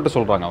வந்து குறிப்பிட்டு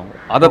சொல்கிறாங்க. அவங்க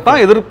அதைத்தான்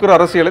எதிர்க்கிற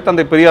அரசியலை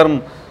தந்தை பெரியாரும்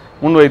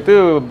முன்வைத்து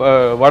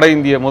வட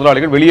இந்திய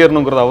முதலாளிகள்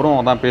வெளியேறணுங்கிறத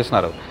அவரும் தான்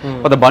பேசினார்.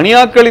 அந்த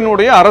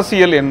பனியாக்களினுடைய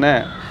அரசியல் என்ன,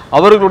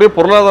 அவர்களுடைய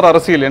பொருளாதார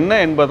அரசியல் என்ன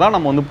என்பதான்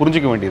நம்ம வந்து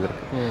புரிஞ்சுக்க வேண்டியது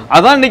இருக்கு.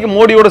 அதான் இன்னைக்கு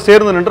மோடியோட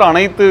சேர்ந்து நின்று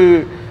அனைத்து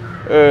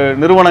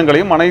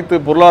நிறுவனங்களையும் அனைத்து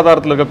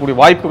பொருளாதாரத்தில் இருக்கக்கூடிய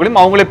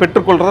வாய்ப்புகளையும் அவங்களே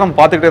பெற்றுக்கொள்றதை நம்ம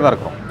பார்த்துக்கிட்டே தான்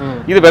இருக்கிறோம்.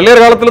 இது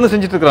வெள்ளையர் காலத்திலிருந்து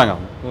செஞ்சுட்டு இருக்கிறாங்க.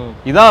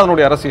 இதுதான்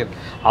அதனுடைய அரசியல்.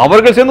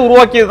 அவர்கள் சேர்ந்து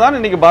உருவாக்கியது தான்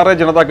இன்னைக்கு பாரதிய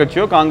ஜனதா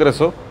கட்சியோ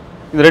காங்கிரஸோ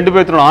இந்த ரெண்டு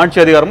பேர்த்தினோட ஆட்சி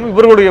அதிகாரமும்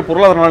இவர்களுடைய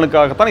பொருளாதார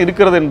நலனுக்காகத்தான்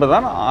இருக்கிறது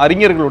என்பதுதான்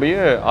அறிஞர்களுடைய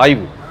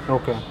ஆய்வு.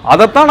 ஓகே,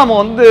 அதைத்தான் நம்ம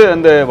வந்து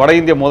இந்த வட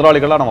இந்திய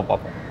முதலாளிகளாக நம்ம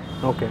பார்ப்போம்.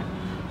 ஓகே,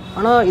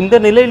 ஆனால் இந்த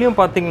நிலையிலையும்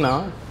பார்த்தீங்கன்னா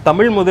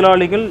தமிழ்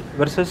முதலாளிகள்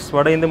வெர்சஸ்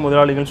வட இந்திய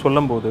முதலாளிகள்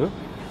சொல்லும்போது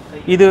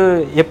இது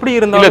எப்படி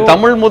இருந்தாலும்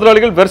தமிழ்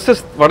முதலாளிகள்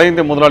வெர்சஸ் வட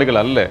இந்திய முதலாளிகள்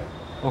அல்ல.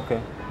 ஓகே,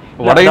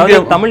 வட இந்திய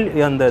தமிழ்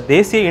அந்த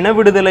தேசிய இன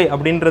விடுதலை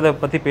அப்படின்றத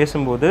பற்றி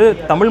பேசும்போது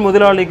தமிழ்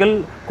முதலாளிகள்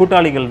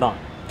கூட்டாளிகள் தான்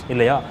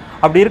இல்லையா?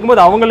 அப்படி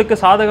இருக்கும்போது அவங்களுக்கு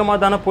சாதகமாக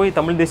தானே போய்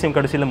தமிழ் தேசியம்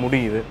கடைசியில்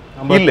முடியுது.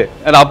 இல்லை,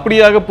 அது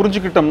அப்படியாக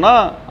புரிஞ்சுக்கிட்டோம்னா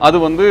அது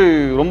வந்து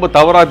ரொம்ப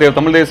தவறாக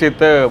தமிழ்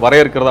தேசியத்தை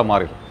வரையறுக்கிறதா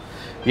மாறிடும்.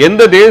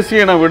 எந்த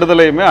தேசிய இன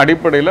விடுதலையுமே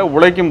அடிப்படையில்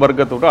உழைக்கும்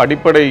வர்க்கத்தோட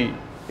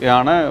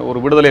அடிப்படையான ஒரு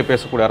விடுதலையை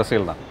பேசக்கூடிய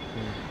அரசியல் தான்.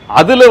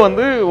 அதில்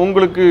வந்து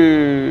உங்களுக்கு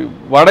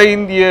வட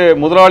இந்திய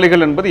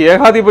முதலாளிகள் என்பது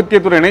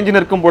ஏகாதிபத்தியத்துறை இணைஞ்சு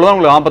நிற்கும் பொழுது தான்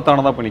உங்களுக்கு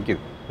ஆபத்தானதாக இப்போ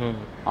நிற்கிது.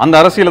 அந்த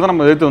அரசியலை தான்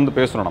நம்ம எதிர்த்து வந்து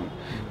பேசணும். நம்ம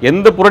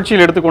எந்த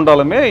புரட்சியில்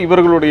எடுத்துக்கொண்டாலுமே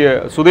இவர்களுடைய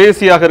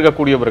சுதேசியாக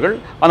இருக்கக்கூடியவர்கள்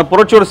அந்த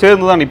புரட்சியோடு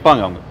சேர்ந்து தான்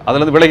நிற்பாங்க. அவங்க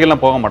அதுலேருந்து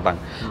விலகெல்லாம் போக மாட்டாங்க.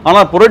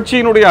 ஆனால்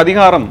புரட்சியினுடைய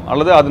அதிகாரம்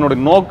அல்லது அதனுடைய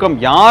நோக்கம்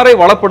யாரை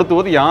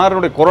வளப்படுத்துவது,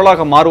 யாருடைய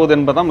குரலாக மாறுவது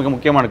என்பதுதான் மிக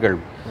முக்கியமான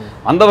கேள்வி.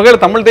 அந்த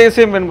வகையில் தமிழ்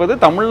தேசியம் என்பது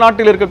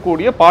தமிழ்நாட்டில்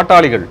இருக்கக்கூடிய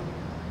பாட்டாளிகள்,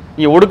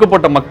 இங்கே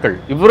ஒடுக்கப்பட்ட மக்கள்,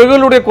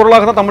 இவர்களுடைய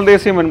குரலாக தான் தமிழ்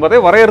தேசியம் என்பதை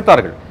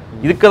வரையறுத்தார்கள்.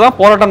 இதுக்கு தான்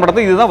போராட்டம்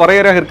நடந்தது. இதுதான்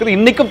வரையறையாக இருக்குது.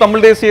 இன்னைக்கும்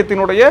தமிழ்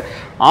தேசியத்தினுடைய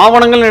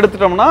ஆவணங்கள்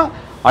எடுத்துட்டோம்னா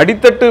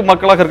அடித்தட்டு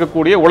மக்களாக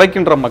இருக்கக்கூடிய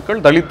உழைக்கின்ற மக்கள்,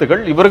 தலித்துகள்,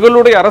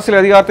 இவர்களுடைய அரசியல்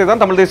அதிகாரத்தை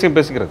தான் தமிழ் தேசியம்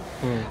பேசுகிறது.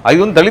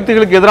 அது வந்து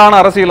தலித்துகளுக்கு எதிரான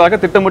அரசியலாக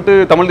திட்டமிட்டு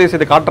தமிழ்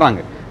தேசியத்தை காட்டுறாங்க.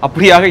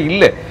 அப்படியாக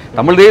இல்லை.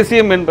 தமிழ்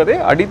தேசியம் என்பதே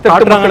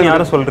அடித்தட்டு மக்கள்.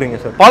 யாரும் சொல்றீங்க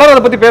சார்? பலர்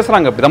அதை பத்தி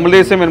பேசுறாங்க. தமிழ்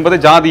தேசியம் என்பது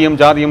ஜாதியம்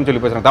ஜாதியம்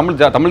சொல்லி பேசுறாங்க.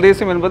 தமிழ்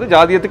தேசியம் என்பது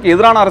ஜாதியத்துக்கு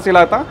எதிரான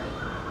அரசியலாக தான்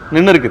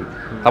நின்று இருக்குது.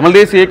 தமிழ்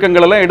தேசிய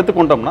இயக்கங்கள் எல்லாம்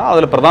எடுத்துக்கொண்டோம்னா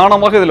அதுல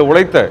பிரதானமாக இதுல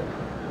உழைத்த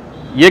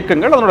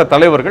இயக்கங்கள், அதனுடைய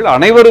தலைவர்கள்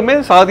அனைவருமே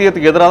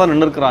சாதியத்துக்கு எதிராக தான்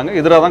நின்று இருக்கிறாங்க,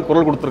 எதிராக தான்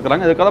குரல்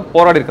கொடுத்துருக்காங்க, இதுக்காக தான்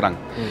போராடி இருக்கிறாங்க.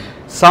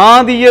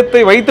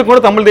 சாதியத்தை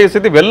வைத்துக்கொண்டு தமிழ்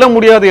தேசியத்தை வெல்ல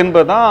முடியாது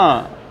என்பதுதான்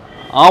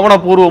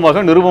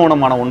ஆவணபூர்வமாக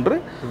நிரூபணமான ஒன்று.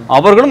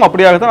 அவர்களும்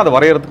அப்படியாகத்தான் அதை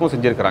வரையறதுக்கும்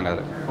செஞ்சிருக்கிறாங்க.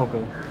 அது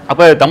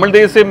அப்ப தமிழ்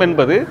தேசியம்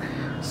என்பது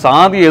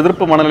சாதிய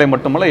எதிர்ப்பு மனநிலை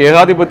மட்டுமல்ல,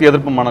 ஏகாதிபத்திய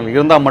எதிர்ப்பு மனநிலை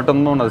இருந்தால்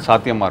மட்டும்தான் அது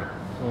சாத்தியமா இருக்கும்.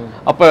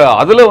 அப்ப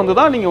அதுல வந்து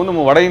தான் நீங்க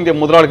வந்து வட இந்திய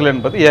முதலாளிகள்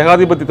என்பது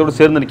ஏகாதிபத்தியத்தோடு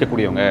சேர்ந்து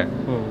நிற்கக்கூடியவங்க.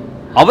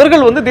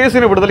 அவர்கள் வந்து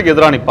தேசிய விடுதலைக்கு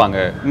எதிராக நிற்பாங்க,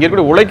 இங்க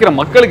இருக்கக்கூடிய உழைக்கிற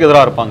மக்களுக்கு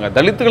எதிராக இருப்பாங்க,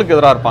 தலித்துகளுக்கு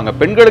எதிராக இருப்பாங்க,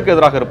 பெண்களுக்கு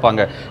எதிராக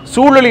இருப்பாங்க,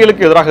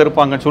 சூழலிகளுக்கு எதிராக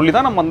இருப்பாங்கன்னு சொல்லி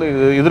தான் நம்ம வந்து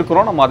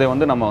எதிர்க்கிறோம். நம்ம அதை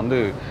வந்து நம்ம வந்து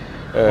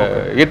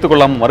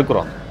ஏற்றுக்கொள்ளாம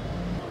மறுக்கிறோம்.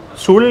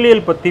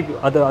 சூழலியல் பற்றி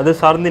அது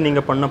சார்ந்து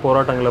நீங்கள் பண்ண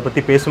போராட்டங்களை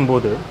பற்றி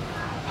பேசும்போது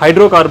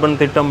ஹைட்ரோ கார்பன்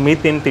திட்டம்,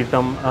 மீத்தேன்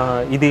திட்டம்,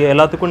 இது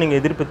எல்லாத்துக்கும்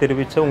நீங்கள் எதிர்ப்பு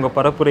தெரிவித்த உங்கள்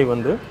பரப்புரை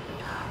வந்து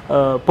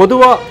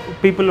பொதுவாக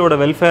பீப்புளோட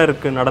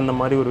வெல்ஃபேருக்கு நடந்த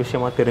மாதிரி ஒரு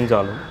விஷயமா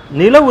தெரிஞ்சாலும்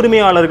நில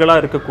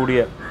உரிமையாளர்களாக இருக்கக்கூடிய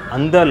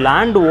அந்த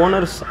லேண்ட்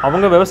ஓனர்ஸ்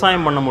அவங்க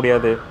விவசாயம் பண்ண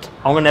முடியாது,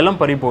 அவங்க நிலம்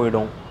பறி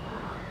போயிடும்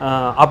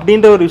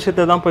அப்படின்ற ஒரு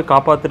விஷயத்தை தான் போய்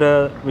காப்பாற்றுற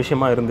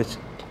விஷயமா இருந்துச்சு.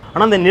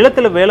 ஆனால் அந்த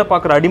நிலத்தில் வேலை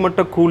பார்க்குற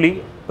அடிமட்ட கூலி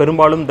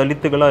பெரும்பாலும்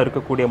தலித்துகளாக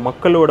இருக்கக்கூடிய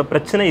மக்களோட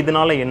பிரச்சனை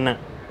இதனால என்ன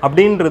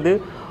அப்படின்றது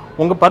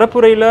உங்கள்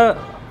பரப்புரையில்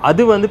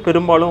அது வந்து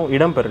பெரும்பாலும்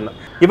இடம்பெறல.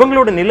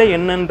 இவங்களோட நிலை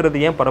என்னன்றது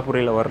ஏன்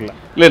பரப்புரையில் வரல?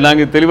 இல்லை,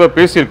 நாங்கள் தெளிவாக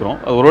பேசியிருக்கிறோம்.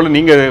 ஒருவேளை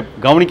நீங்கள்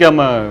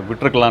கவனிக்காமல்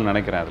விட்டுருக்கலாம்னு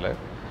நினைக்கிறேன். அதில்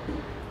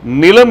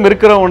நிலம்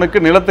இருக்கிறவனுக்கு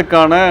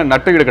நிலத்துக்கான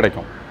நட்டுக்கீடு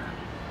கிடைக்கும்.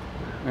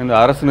 இந்த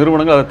அரசு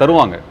நிறுவனங்கள் அதை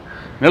தருவாங்க.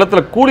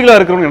 நிலத்தில் கூலிகளாக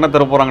இருக்கிறவங்க என்ன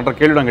தர போகிறாங்கன்ற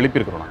கேள்வி நாங்கள்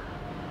எழுப்பியிருக்கிறோம்.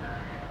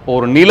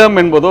 ஒரு நிலம்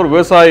என்பதோ ஒரு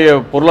விவசாய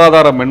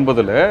பொருளாதாரம்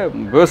என்பதில்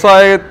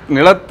விவசாய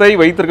நிலத்தை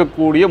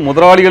வைத்திருக்கக்கூடிய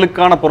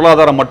முதலாளிகளுக்கான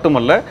பொருளாதாரம்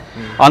மட்டுமல்ல,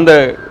 அந்த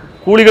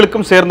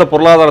கூலிகளுக்கும் சேர்ந்த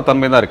பொருளாதார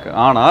தன்மை தான் இருக்குது.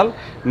 ஆனால்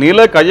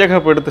நில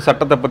கையகப்படுத்த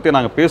சட்டத்தை பற்றி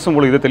நாங்கள்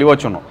பேசும்போது இதை தெளிவாக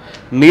சொன்னோம்.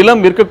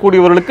 நிலம்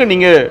இருக்கக்கூடியவர்களுக்கு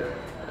நீங்கள்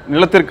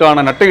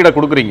நிலத்திற்கான நட்டையிட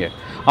கொடுக்குறீங்க.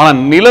 ஆனால்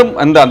நிலம்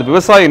அந்த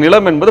விவசாய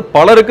நிலம் என்பது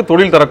பலருக்கு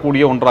தொழில்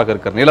தரக்கூடிய ஒன்றாக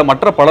இருக்கிற நிலம்,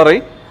 மற்ற பலரை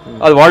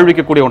அது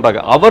வாழ்விக்கக்கூடிய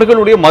ஒன்றாக,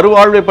 அவர்களுடைய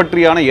மறுவாழ்வை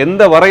பற்றியான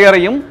எந்த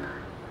வரையறையும்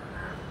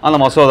அந்த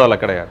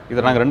மசோதாவில் கிடையாது.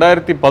 இதை நாங்கள்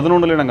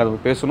 2011 நாங்கள் அதை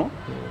பேசணும்.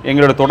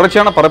 எங்களோட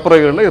தொடர்ச்சியான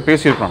பரப்புரைகளில் இதை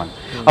பேசியிருக்கோம் நாங்கள்.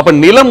 அப்போ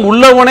நிலம்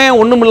உள்ளவனே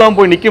ஒன்றும் இல்லாமல்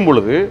போய் நிற்கும்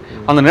பொழுது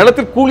அந்த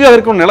நிலத்தில் கூலியாக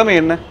இருக்கிற நிலைமை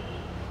என்ன?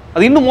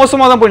 அது இன்னும்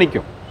மோசமாக தான் போய்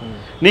நிற்கும்.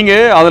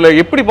 நீங்கள் அதில்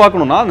எப்படி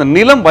பார்க்கணுன்னா, அந்த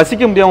நிலம்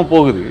வசிக்க முடியாமல்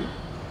போகுது,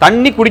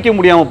 தண்ணி குடிக்க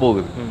முடியாமல்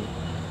போகுது,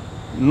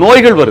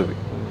 நோய்கள் வருது.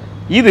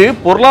 இது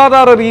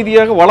பொருளாதார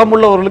ரீதியாக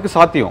வளமுள்ளவர்களுக்கு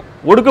சாத்தியம்.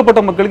 ஒடுக்கப்பட்ட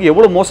மக்களுக்கு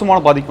எவ்வளோ மோசமான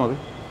பாதிக்கும் அது?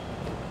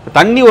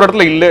 தண்ணி ஒரு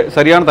இடத்துல இல்லை,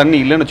 சரியான தண்ணி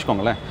இல்லைன்னு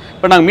வச்சுக்கோங்களேன்.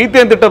 இப்போ நாங்கள்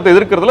மீத்தேன் திட்டத்தை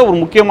எதிர்க்கிறதுல ஒரு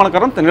முக்கியமான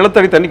காரணம்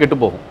நிலத்தடி தண்ணி கெட்டு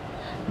போகும்.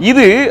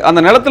 இது அந்த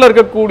நிலத்தில்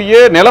இருக்கக்கூடிய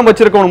நிலம்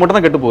வச்சிருக்கவனுக்கு மட்டும்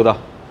தான் கெட்டு போகுதா?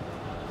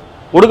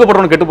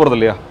 ஒடுக்கப்பட்டவனுக்கு கெட்டு போகிறது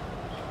இல்லையா?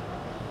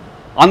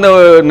 அந்த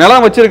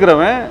நிலம்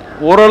வச்சிருக்கிறவன்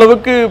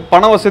ஓரளவுக்கு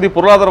பண வசதி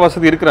பொருளாதார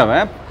வசதி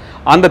இருக்கிறவன்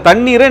அந்த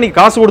தண்ணீரை நீ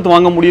காசு கொடுத்து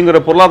வாங்க முடியுங்கிற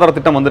பொருளாதார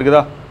திட்டம்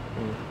வந்திருக்குதா?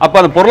 அப்போ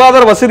அந்த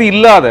பொருளாதார வசதி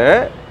இல்லாத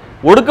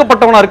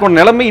ஒடுக்கப்பட்டவனா இருக்க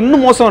நிலைமை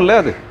இன்னும் மோசம் இல்லை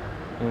அது.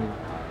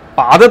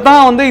 அதை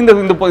தான் வந்து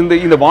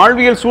இந்த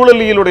வாழ்வியல்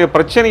சூழலியலுடைய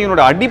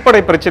பிரச்சனையினுடைய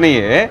அடிப்படை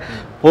பிரச்சனையே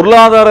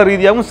பொருளாதார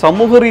ரீதியாகவும்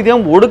சமூக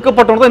ரீதியாகவும்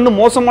ஒடுக்கப்பட்டவன் தான் இன்னும்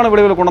மோசமான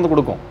விளைவுகளை கொண்டு வந்து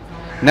கொடுக்கும்.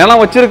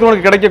 நிலம்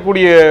வச்சிருக்கிறவனுக்கு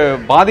கிடைக்கக்கூடிய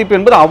பாதிப்பு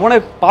என்பது அவனை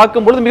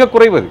பார்க்கும்பொழுது மிக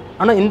குறைவது.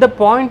 ஆனா இந்த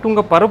பாயிண்ட்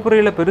உங்க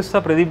பரப்புரையில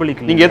பெருசா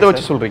பிரதிபலிக்கல. நீங்க எதை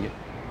வச்சு சொல்றீங்க?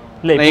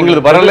 இல்ல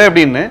எங்களுக்கு வரல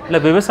அப்படின்னு இல்ல,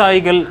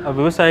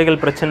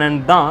 விவசாயிகள்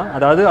பிரச்சனைன்னு தான்.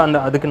 அதாவது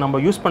அதுக்கு நம்ம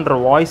யூஸ் பண்ற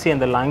வாய்ஸே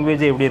அந்த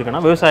லாங்குவேஜே எப்படி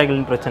இருக்குன்னா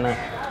விவசாயிகளின் பிரச்சனை.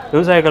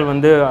 விவசாயிகள்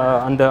வந்து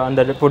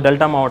அந்த இப்போ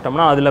டெல்டா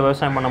மாவட்டம்னா அதில்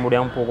விவசாயம் பண்ண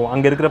முடியாமல் போகும்.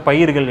 அங்கே இருக்கிற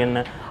பயிர்கள் என்ன,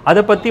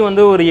 அதை பற்றி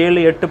வந்து ஒரு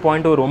 7-8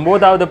 பாயிண்ட், ஒரு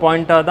 9வது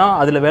பாயிண்ட்டாக தான்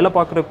அதில் வேலை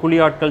பார்க்குற கூலி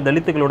ஆட்கள்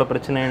தலித்துகளோட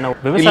பிரச்சனை என்ன.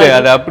 விவசாயம்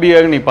அது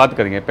அப்படியாக நீ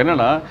பார்த்துக்காதீங்க. இப்போ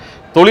என்னன்னா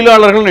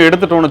தொழிலாளர்கள்னு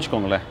எடுத்துட்டோம்னு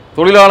வச்சுக்கோங்களேன்,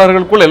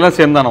 தொழிலாளர்களுக்குள்ள எல்லாம்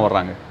சேர்ந்தானே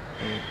வர்றாங்க.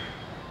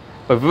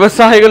 இப்போ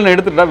விவசாயிகள்னு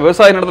எடுத்துட்டா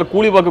விவசாய இடத்துல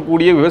கூலி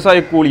பார்க்கக்கூடிய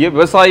விவசாய கூலியை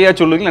விவசாயியாக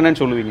சொல்லுவீங்க,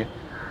 என்னன்னு சொல்லுவீங்க?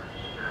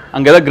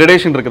 அங்கே ஏதாவது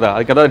கிரடேஷன் இருக்குதா?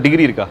 அதுக்கு ஏதாவது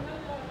டிகிரி இருக்கா?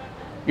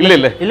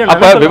 இல்ல.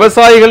 அப்ப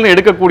விவசாயிகள்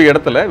எடுக்கக்கூடிய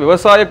இடத்துல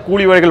விவசாய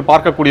கூலி வேலைகள்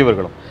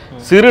பார்க்கக்கூடியவர்களும்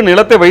சிறு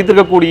நிலத்தை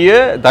வைத்திருக்கக்கூடிய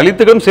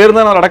தலித்துகளும்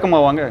சேர்ந்து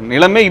அடக்கமாவாங்க.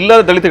 நிலமே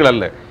இல்லாத தலித்துகள்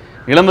அல்ல,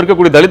 நிலம்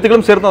இருக்கக்கூடிய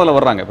தலித்துகளும் சேர்ந்து அதில்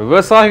வர்றாங்க. இப்போ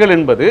விவசாயிகள்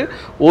என்பது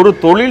ஒரு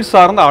தொழில்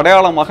சார்ந்த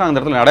அடையாளமாக அந்த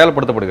இடத்துல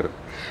அடையாளப்படுத்தப்படுகிறது.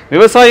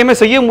 விவசாயமே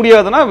செய்ய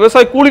முடியாதுன்னா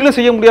விவசாய கூலிகளும்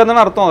செய்ய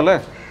முடியாதுன்னு அர்த்தம் இல்லை.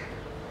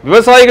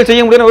 விவசாயிகள்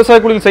செய்ய முடியாது, விவசாய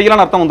கூலிகள்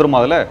செய்யலான்னு அர்த்தம் வந்துருமா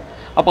அதில்?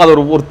 அப்போ அது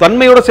ஒரு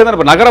தன்மையோட சேர்ந்து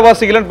இப்போ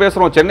நகரவாசிகள்னு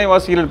பேசுகிறோம், சென்னை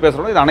வாசிகள்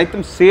பேசுகிறோம், இது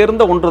அனைத்தும்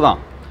சேர்ந்த ஒன்று தான்.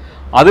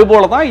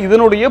 அதுபோல தான்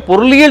இதனுடைய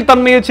பொருளியல்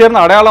தன்மையை சேர்ந்த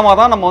அடையாளமாக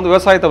தான் நம்ம வந்து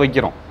விவசாயத்தை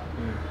வைக்கிறோம்.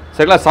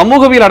 சரிங்களா?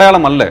 சமூகவியல்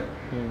அடையாளம் அல்ல.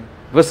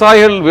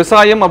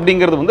 விவசாயம்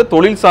அப்படிங்கிறது வந்து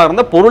தொழில்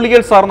சார்ந்த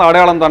பொருளியல் சார்ந்த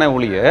அடையாளம் தானே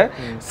ஒழிய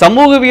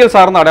சமூகவியல்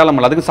சார்ந்த அடையாளம்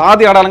அல்ல. அதுக்கு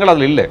சாதி அடையாளங்கள்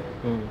அதில் இல்லை.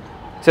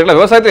 சரிங்களா?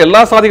 விவசாயத்தில்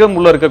எல்லா சாதிகளும்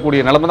உள்ள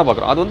இருக்கக்கூடிய நிலைமை தான்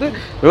பார்க்குறோம். அது வந்து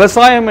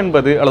விவசாயம்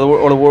என்பது அல்லது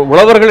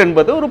உழவர்கள்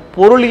என்பது ஒரு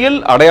பொருளியல்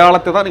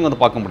அடையாளத்தை தான் நீங்கள்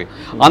வந்து பார்க்க முடியும்.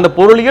 அந்த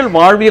பொருளியல்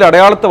வாழ்வியல்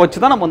அடையாளத்தை வச்சு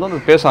தான் நம்ம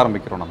வந்து பேச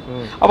ஆரம்பிக்கிறோம்.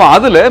 நம்ம அப்போ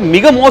அதில்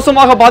மிக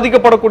மோசமாக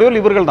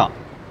பாதிக்கப்படக்கூடியவர்கள் இவர்கள் தான்.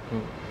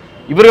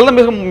 இவர்கள் தான்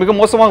மிக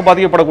மோசமாக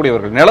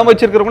பாதிக்கப்படக்கூடியவர்கள். நிலம்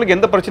வச்சிருக்கிறவங்களுக்கு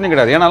எந்த பிரச்சனையும்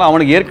கிடையாது. ஏன்னா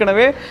அவனுக்கு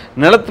ஏற்கனவே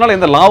நிலத்தினால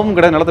எந்த லாபமும்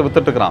கிடையாது, நிலத்தை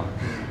வித்துட்டு இருக்கிறான்.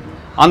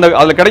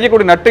 அதில்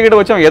கிடைக்கக்கூடிய நட்டையீடு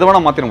வச்சு அவன் எதை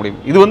வேணா மாற்றிட முடியும்.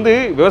 இது வந்து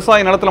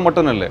விவசாய நிலத்தில்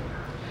மட்டும் இல்லை,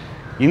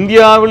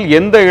 இந்தியாவில்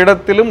எந்த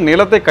இடத்திலும்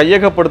நிலத்தை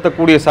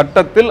கையகப்படுத்தக்கூடிய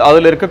சட்டத்தில்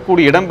அதில்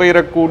இருக்கக்கூடிய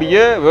இடம்பெயரக்கூடிய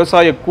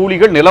விவசாய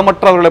கூலிகள்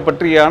நிலமற்றவர்களை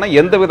பற்றியான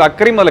எந்தவித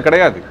அக்கறையும் அதில்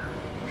கிடையாது.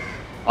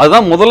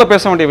 அதுதான் முதல்ல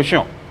பேச வேண்டிய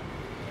விஷயம்.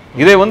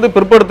 இதை வந்து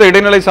பிற்படுத்த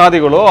இடைநிலை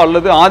சாதிகளோ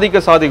அல்லது ஆதிக்க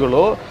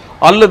சாதிகளோ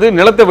அல்லது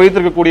நிலத்தை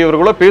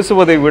வைத்திருக்கக்கூடியவர்களோ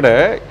பேசுவதை விட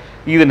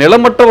இது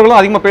நிலமற்றவர்களும்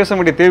அதிகமாக பேச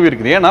வேண்டிய தேவை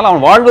இருக்குது. ஏன்னால்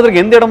அவன்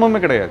வாழ்வதற்கு எந்த இடமுமே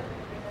கிடையாது.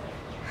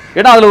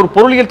 ஏன்னா அதில் ஒரு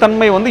பொருளியல்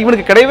தன்மை வந்து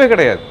இவனுக்கு கிடையவே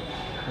கிடையாது.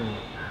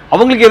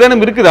 அவங்களுக்கு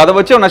ஏதேனும் இருக்குது, அதை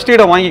வச்சு அவன் நஷ்ட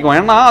இடம் வாங்கிக்குவான்.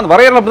 ஏன்னா அந்த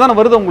வரையறை அப்படி தானே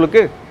வருது.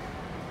 உங்களுக்கு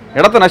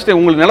இடத்த நஷ்டம்,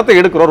 உங்களுக்கு நிலத்தை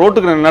எடுக்கிறோம்,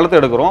 ரோட்டுக்கு நிலத்தை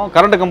எடுக்கிறோம்,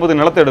 கரண்ட்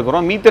கம்பத்துக்கு நிலத்தை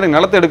எடுக்கிறோம், மீத்தனுக்கு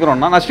நிலத்தை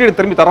எடுக்கிறோம்னா நஷ்ட இடம்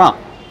திரும்பி தரான்.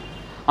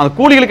 அந்த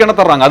கூலிகளுக்கு என்ன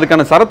தர்றாங்க?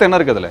 அதுக்கான சரத்து என்ன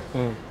இருக்குது அதில்?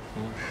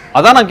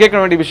 அதான் நான் கேட்க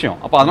வேண்டிய விஷயம்.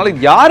 அப்போ அதனால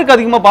யாருக்கு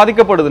அதிகமாக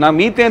பாதிக்கப்படுதுன்னா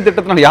மீத்தேன்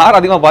திட்டத்தினால் யார்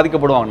அதிகமாக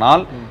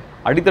பாதிக்கப்படுவாங்கனால்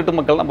அடித்தட்டு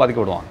மக்கள் தான்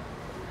பாதிக்கப்படுவாங்க.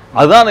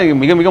 அதுதான்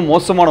மிக மிக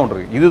மோசமான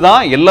ஒன்று.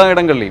 இதுதான் எல்லா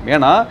இடங்கள்லையும்.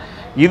 ஏன்னா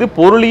இது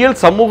பொருளியல்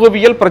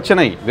சமூகவியல்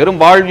பிரச்சனை,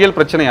 வெறும் வாழ்வியல்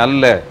பிரச்சனை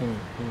அல்ல,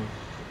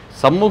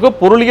 சமூக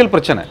பொருளியல்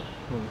பிரச்சனை.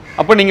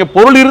 அப்போ நீங்க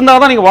பொருள்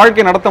இருந்தால் தான் நீங்க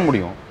வாழ்க்கை நடத்த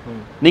முடியும்.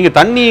 நீங்க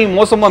தண்ணி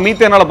மோசமா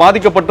மீத்தேனால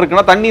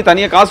பாதிக்கப்பட்டிருக்குன்னா தண்ணி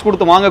தனியாக காசு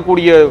கொடுத்து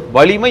வாங்கக்கூடிய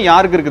வலிமை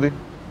யாருக்கு இருக்குது?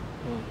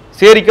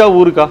 சேரிக்கா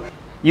ஊருக்கா?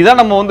 இதான்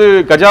நம்ம வந்து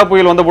கஜா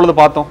புயல் வந்த பொழுது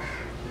பார்த்தோம்.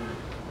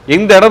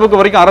 எந்த இடத்துக்கு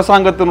வரைக்கும்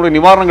அரசாங்கத்தினுடைய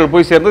நிவாரணங்கள்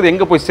போய் சேர்ந்தது,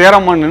 எங்க போய்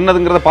சேராம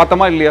நின்னதுங்கிறத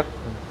பார்த்தோமா இல்லையா?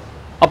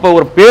 அப்போ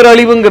ஒரு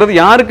பேரழிவுங்கிறது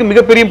யாருக்கு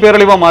மிகப்பெரிய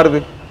பேரழிவா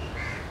மாறுது?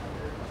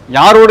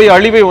 யாருடைய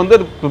அழிவை வந்து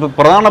அது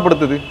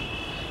பிரதானப்படுத்துது?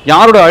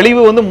 யாருடைய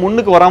அழிவு வந்து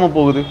முன்னுக்கு வராம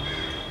போகுது?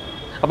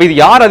 அப்ப இது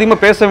யார்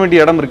அதிகமாக பேச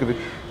வேண்டிய இடம் இருக்குது?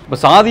 இப்போ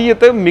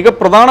சாதியத்தை மிக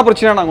பிரதான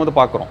பிரச்சனையாக நாங்கள் வந்து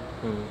பார்க்குறோம்,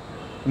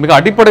 மிக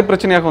அடிப்படை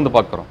பிரச்சனையாக வந்து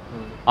பார்க்குறோம்.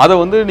 அதை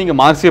வந்து நீங்கள்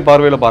மார்க்சிய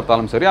பார்வையில்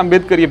பார்த்தாலும் சரி,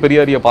 அம்பேத்கரிய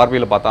பெரியாரிய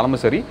பார்வையில் பார்த்தாலும்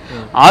சரி,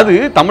 அது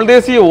தமிழ்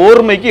தேசிய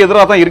ஓர்மைக்கு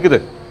எதிராக தான் இருக்குது.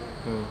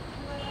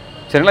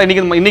 சரிங்களா?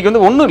 இன்னைக்கு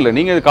வந்து ஒன்றும் இல்லை,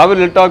 நீங்கள்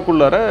காவிரி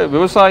டெல்டாக்குள்ளார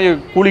விவசாய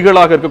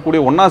கூலிகளாக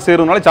இருக்கக்கூடிய ஒன்றா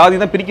சேருனால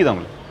சாதி தான் பிரிக்குது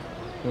அவங்களை.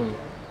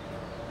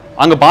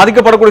 அங்கே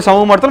பாதிக்கப்படக்கூடிய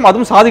சமூகம் எடுத்தாலும்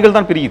அதுவும் சாதிகள்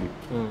தான் பிரிக்குது.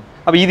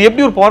 அப்போ இது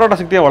எப்படி ஒரு போராட்ட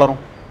சக்தியாக வளரும்?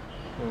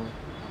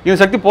 இந்த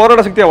சக்தி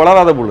போராட்ட சக்தியாக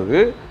வளராத பொழுது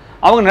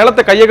அவங்க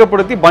நிலத்தை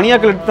கையகப்படுத்தி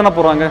பனியாக்கள் எடுத்து தானே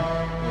போகிறாங்க.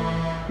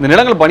 இந்த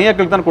நிலங்கள்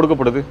பனியாக்களுக்கு தான்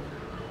கொடுக்கப்படுது.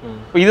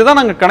 இப்போ இதுதான்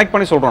நாங்கள் கனெக்ட்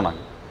பண்ணி சொல்கிறோம்.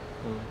 நாங்கள்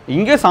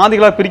இங்கே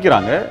சாதிகளாக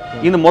பிரிக்கிறாங்க,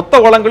 இந்த மொத்த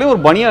வளங்களையும்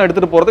ஒரு பனியா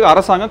எடுத்துகிட்டு போகிறதுக்கு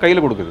அரசாங்கம்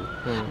கையில் கொடுக்குது.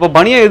 இப்போ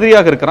பனியா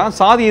எதிரியாக இருக்கிறான்,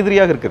 சாதி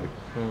எதிரியாக இருக்குது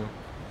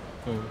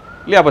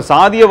இல்லையா? அப்போ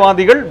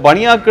சாதியவாதிகள்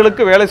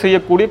பனியாக்களுக்கு வேலை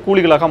செய்யக்கூடிய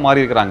கூலிகளாக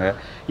மாறி இருக்கிறாங்க.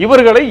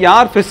 இவர்களை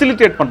யார்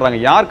ஃபெசிலிட்டேட் பண்ணுறாங்க,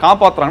 யார்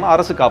காப்பாற்றுறாங்கன்னா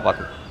அரசு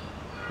காப்பாற்றுது.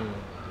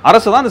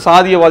 அரசு தான் இந்த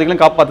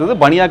சாதியவாதிகளையும் காப்பாற்றுது,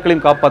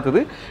 பனியாக்களையும் காப்பாற்றுது,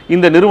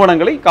 இந்த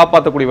நிறுவனங்களை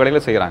காப்பாற்றக்கூடிய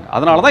வேலைகளை செய்கிறாங்க.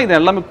 அதனால தான் இது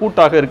எல்லாமே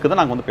கூட்டாக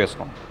இருக்குதுன்னு நாங்கள் வந்து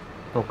பேசுகிறோம்.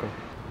 ஓகே.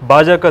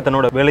 பாஜக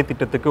தன்னோட வேலை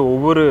திட்டத்துக்கு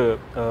ஒவ்வொரு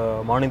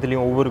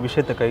மாநிலத்திலையும் ஒவ்வொரு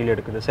விஷயத்தை கையில்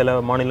எடுக்குது. சில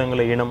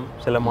மாநிலங்களில் இனம்,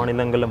 சில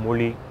மாநிலங்களில்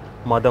மொழி,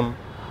 மதம்,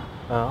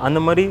 அந்த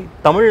மாதிரி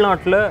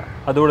தமிழ்நாட்டில்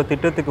அதோட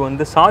திட்டத்துக்கு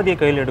வந்து சாதியை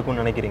கையில்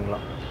எடுக்கும்னு நினைக்கிறீங்களா?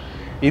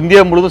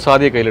 இந்தியா முழுவதும்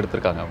சாதியை கையில்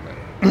எடுத்திருக்காங்க அவங்க,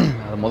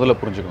 அதை முதல்ல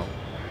புரிஞ்சுக்கணும்.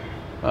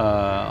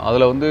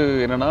 அதில் வந்து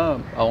என்னென்னா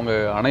அவங்க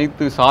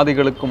அனைத்து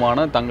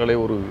சாதிகளுக்குமான தங்களை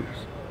ஒரு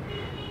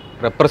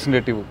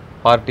ரெப்ரசன்டேட்டிவ்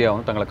பார்ட்டியாக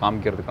வந்து தங்களை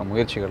காமிக்கிறதுக்கான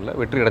முயற்சிகளில்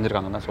வெற்றி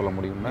அடைஞ்சிருக்காங்கன்னு தான் சொல்ல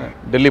முடியும்னு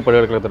டெல்லி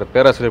பல்கலைக்கழகத்தோட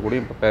பேராசிரியர் கூட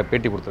இப்போ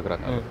பேட்டி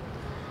கொடுத்துருக்குறாங்க.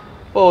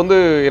 இப்போ வந்து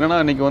என்னென்னா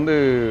இன்றைக்கி வந்து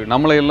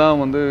நம்மளையெல்லாம்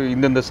வந்து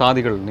இந்தந்த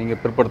சாதிகள், நீங்கள்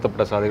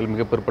பிற்படுத்தப்பட்ட சாதிகள்,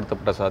 மிக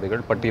பிற்படுத்தப்பட்ட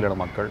சாதிகள், பட்டியலின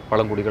மக்கள்,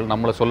 பழங்குடிகள்,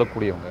 நம்மளை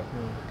சொல்லக்கூடியவங்க,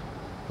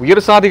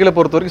 உயர் சாதிகளை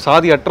பொறுத்த வரைக்கும்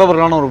சாதி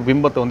அற்றவர்களான ஒரு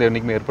பிம்பத்தை வந்து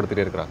என்றைக்குமே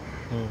ஏற்படுத்திகிட்டே இருக்கிறாங்க.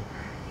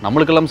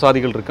 நம்மளுக்கெல்லாம்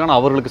சாதிகள் இருக்கு, ஆனால்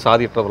அவர்களுக்கு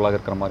சாதி அற்றவர்களாக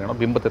இருக்கிற மாதிரியான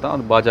பிம்பத்தை தான்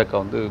அந்த பாஜக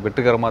வந்து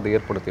வெற்றிகரமாக அதை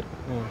ஏற்படுத்தியிருக்கு.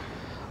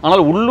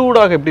 ஆனால்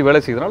உள்ளூடாக எப்படி வேலை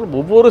செய்தனால்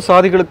ஒவ்வொரு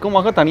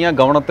சாதிகளுக்குமாக தனியாக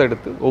கவனத்தை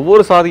எடுத்து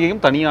ஒவ்வொரு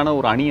சாதியையும் தனியான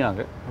ஒரு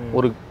அணியாக,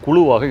 ஒரு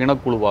குழுவாக,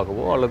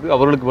 இனக்குழுவாகவோ அல்லது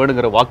அவர்களுக்கு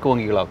வேணுங்கிற வாக்கு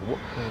வங்கிகளாகவோ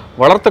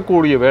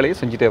வளர்த்தக்கூடிய வேலையை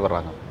செஞ்சுட்டே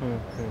வர்றாங்க.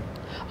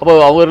 அப்போ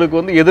அவர்களுக்கு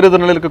வந்து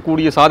எதிரெதிரில்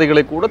இருக்கக்கூடிய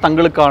சாதிகளை கூட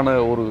தங்களுக்கான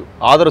ஒரு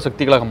ஆதரவு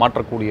சக்திகளாக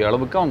மாற்றக்கூடிய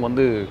அளவுக்கு அவங்க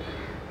வந்து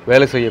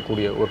வேலை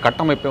செய்யக்கூடிய ஒரு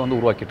கட்டமைப்பை வந்து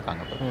உருவாக்கிட்டு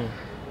இருக்காங்க.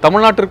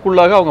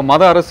 தமிழ்நாட்டிற்குள்ளாக அவங்க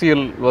மத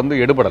அரசியல் வந்து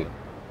எடுபடலை.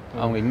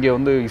 அவங்க இங்கே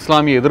வந்து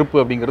இஸ்லாமிய எதிர்ப்பு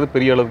அப்படிங்கிறது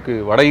பெரிய அளவுக்கு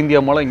வட இந்தியா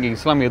மூலம் இங்கே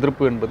இஸ்லாமிய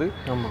எதிர்ப்பு என்பது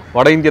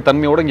வட இந்திய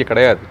தன்மையோடு இங்கே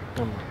கிடையாது.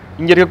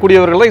 இங்கே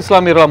இருக்கக்கூடியவர்கள் தான்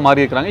இஸ்லாமியர்களாக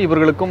மாறி இருக்கிறாங்க.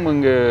 இவர்களுக்கும்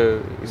இங்கே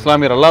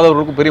இஸ்லாமியர்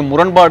அல்லாதவர்களுக்கும் பெரிய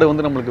முரண்பாடு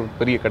வந்து நம்மளுக்கு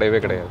பெரிய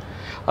கிடையவே கிடையாது.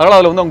 அதனால்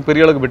அதில் வந்து அவங்க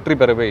பெரிய அளவுக்கு வெற்றி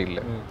பெறவே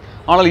இல்லை.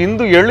 ஆனால்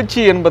இந்து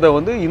எழுச்சி என்பதை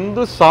வந்து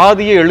இந்து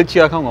சாதிய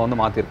எழுச்சியாக அவங்க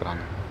வந்து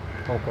மாற்றிருக்கிறாங்க.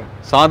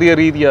 சாதிய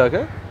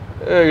ரீதியாக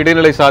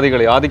இடைநிலை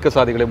சாதிகளை, ஆதிக்க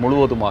சாதிகளை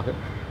முழுவதுமாக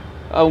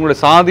அவங்களுடைய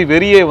சாதி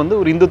வெறியை வந்து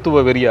ஒரு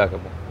இந்துத்துவ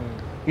வெறியாகவும்,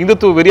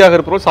 இந்துத்துவ வெறியாக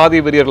இருப்பவர்கள்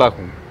சாதிய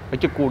வெறியர்களாகவும்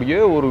வைக்கக்கூடிய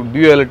ஒரு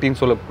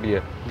டியூயாலிட்டின்னு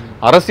சொல்லக்கூடிய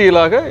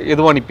அரசியலாக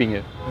எதுவாக நிற்பீங்க,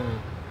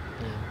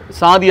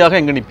 சாதியாக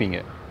எங்கே நிற்பீங்க,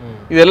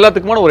 இது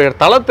எல்லாத்துக்குமான ஒரு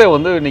தளத்தை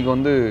வந்து இன்றைக்கி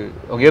வந்து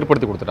அவங்க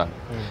ஏற்படுத்தி கொடுத்துட்டாங்க.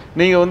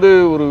 நீங்கள் வந்து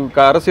ஒரு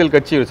அரசியல்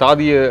கட்சி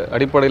சாதிய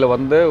அடிப்படையில்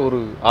வந்த ஒரு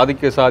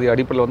ஆதிக்க சாதி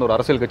அடிப்படையில் வந்து ஒரு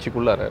அரசியல்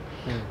கட்சிக்குள்ளார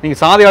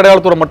நீங்கள் சாதி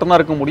அடையாளத்தோடு மட்டும்தான்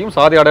இருக்க முடியும்,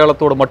 சாதி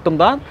அடையாளத்தோடு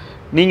மட்டும்தான்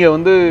நீங்கள்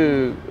வந்து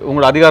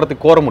உங்களோட அதிகாரத்தை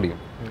கோர முடியும்.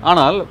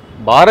 ஆனால்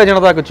பாரதிய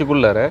ஜனதா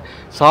கட்சிக்குள்ளார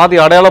சாதி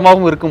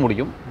அடையாளமாகவும் இருக்க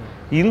முடியும்,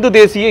 இந்திய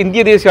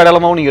தேசிய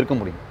அடையாளமாகவும் நீங்கள் இருக்க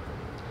முடியும்.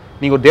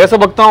 நீங்கள் ஒரு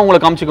தேசபக்தாவும் உங்களை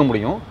காமிச்சிக்க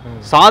முடியும்,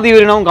 சாதி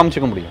வெறினாவும்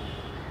காமிச்சிக்க முடியும்.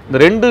 இந்த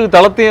ரெண்டு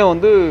தளத்தையும்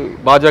வந்து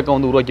பாஜக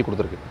வந்து உருவாக்கி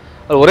கொடுத்துருக்கு.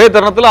 அது ஒரே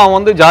தருணத்தில் அவன்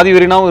வந்து ஜாதி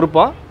வெறினாவும்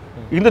இருப்பான்,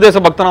 இந்து தேச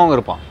பக்தனாகவும்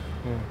இருப்பான்.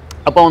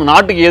 அப்போ அவன்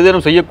நாட்டுக்கு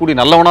ஏதேனும் செய்யக்கூடிய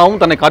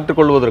நல்லவனாகவும் தன்னை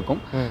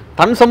காட்டிக்கொள்வதற்கும்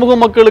தன் சமூக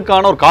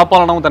மக்களுக்கான ஒரு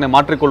காப்பாளனாகவும் தன்னை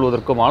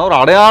மாற்றிக்கொள்வதற்குமான ஒரு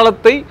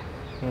அடையாளத்தை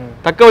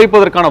தக்க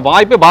வைப்பதற்கான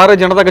வாய்ப்பை பாரதிய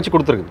ஜனதா கட்சி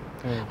கொடுத்துருக்குது.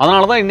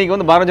 அதனால தான் இன்றைக்கி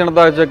வந்து பாரதிய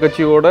ஜனதா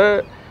கட்சியோட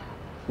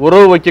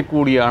உறவு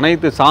வைக்கக்கூடிய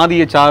அனைத்து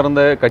சாதியை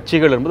சார்ந்த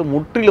கட்சிகள் என்பது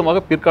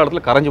முற்றிலுமாக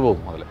பிற்காலத்தில் கரைஞ்சு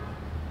போகும். அதில்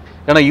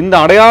ஏன்னா இந்த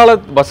அடையாள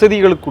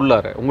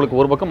வசதிகளுக்குள்ளார உங்களுக்கு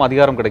ஒரு பக்கம்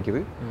அதிகாரம் கிடைக்குது,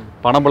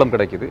 பணபலம்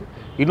கிடைக்குது,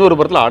 இன்னொரு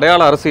பக்கத்தில்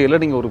அடையாள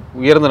அரசியலில் நீங்கள் ஒரு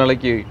உயர்ந்த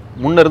நிலைக்கு,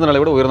 முன்னிருந்த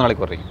நிலையை விட உயர்ந்த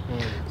நிலைக்கு வர்றீங்க.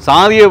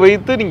 சாதியை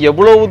வைத்து நீங்கள்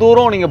எவ்வளவு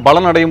தூரம் நீங்கள்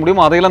பலன் அடைய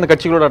முடியுமோ அதையெல்லாம் அந்த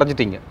கட்சிகளோடு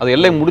அடைஞ்சிட்டீங்க, அது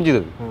எல்லாம்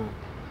முடிஞ்சுது.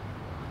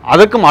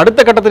 அதற்கும் அடுத்த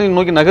கட்டத்தை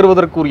நோக்கி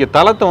நகர்வதற்குரிய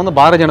தளத்தை வந்து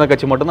பாரதிய ஜனதா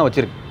கட்சி மட்டும்தான்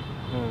வச்சிருக்கு.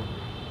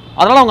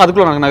 அதனால் அவங்க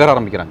அதுக்குள்ள நகர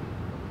ஆரம்பிக்கிறாங்க.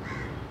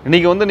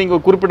 இன்றைக்கி வந்து நீங்கள்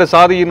ஒரு குறிப்பிட்ட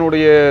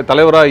சாதியினுடைய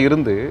தலைவராக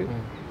இருந்து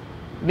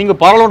நீங்கள்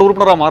பாராளுமன்ற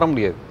உறுப்பினராக மாற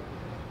முடியாது.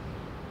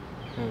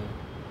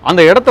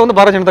 அந்த இடத்த வந்து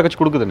பாரதிய ஜனதா கட்சி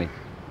கொடுக்குது. இன்னைக்கு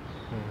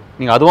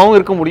நீங்கள் அதுவாகவும்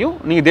இருக்க முடியும்,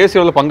 நீங்கள் தேசிய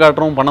அளவில்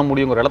பங்காற்றவும் பண்ண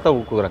முடியுங்கிற இடத்த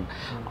கொடுக்குறாங்க.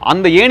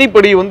 அந்த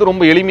ஏணிப்படி வந்து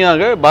ரொம்ப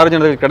எளிமையாக பாரதிய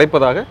ஜனதா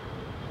கிடைப்பதாக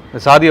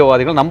இந்த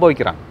சாதியவாதிகள் நம்ப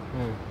வைக்கிறாங்க.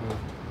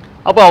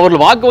 அப்போ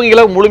அவர்கள் வாக்கு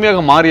வங்கிகளை முழுமையாக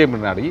மாறிய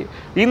பின்னாடி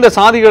இந்த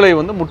சாதிகளை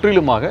வந்து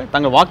முற்றிலுமாக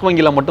தங்கள் வாக்கு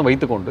வங்கியில் மட்டும்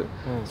வைத்துக்கொண்டு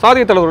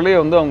சாதிய தலைவர்களே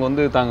வந்து அவங்க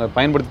வந்து தாங்கள்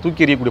பயன்படுத்தி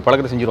தூக்கி எறியக்கூடிய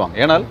பழக்கத்தை செஞ்சுருவாங்க.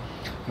 ஏன்னால்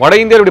வட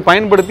இந்தியாவில் இப்படி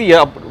பயன்படுத்தி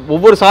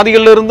ஒவ்வொரு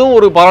சாதிகளிலிருந்தும்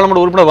ஒரு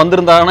பாராளுமன்ற உறுப்பினர்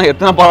வந்திருந்தாங்கன்னா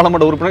எத்தனை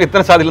பாராளுமன்ற உறுப்பினர்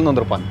எத்தனை சாதியிலேருந்து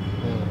வந்திருப்பாங்க.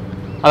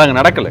 அது அங்கே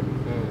நடக்கலை.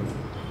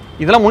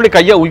 இதெல்லாம்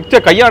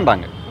முன்னாடி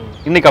கையாண்டாங்க.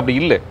 இன்னைக்கு அப்படி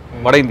இல்லை.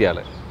 வட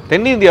இந்தியாவில்,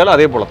 தென்னிந்தியாவில்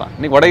அதே போல தான்.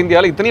 இன்னைக்கு வட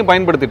இந்தியாவில் இத்தனையும்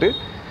பயன்படுத்திட்டு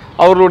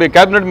அவர்களுடைய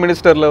கேபினட்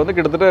மினிஸ்டரில் வந்து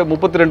கிட்டத்தட்ட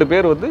 32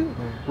 பேர் வந்து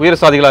உயர்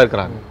சாதிகளாக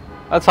இருக்கிறாங்க.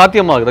 அது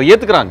சாத்தியமாகுது, அதை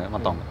ஏற்றுக்கிறாங்க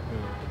மற்றவங்க.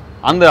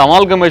 அந்த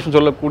அமால்கமேஷன்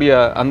சொல்லக்கூடிய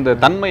அந்த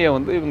தன்மையை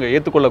வந்து இவங்க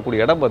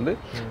ஏற்றுக்கொள்ளக்கூடிய இடம் வந்து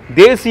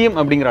தேசியம்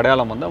அப்படிங்கிற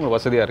அடையாளம் வந்து அவங்க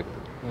வசதியாக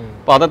இருக்குது.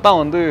 இப்போ அதைத்தான்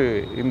வந்து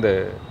இந்த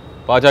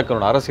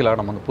பாஜகனோட அரசியலாக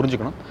நம்ம வந்து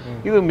புரிஞ்சுக்கணும்.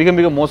 இது மிக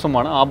மிக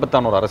மோசமான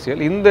ஆபத்தான ஒரு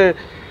அரசியல். இந்த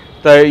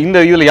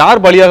இதில்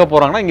யார் பலியாக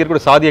போகிறாங்கன்னா இங்கே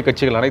இருக்கிற சாதிய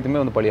கட்சிகள்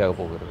அனைத்துமே வந்து பலியாக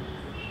போகிறது.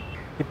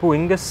 இப்போது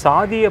இங்கே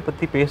சாதியை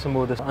பற்றி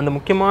பேசும்போது அந்த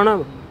முக்கியமான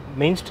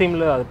மெயின்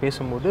ஸ்ட்ரீமில் அதை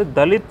பேசும்போது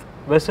தலித்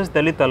வெர்சஸ்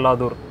தலித்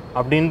அல்லாதோர்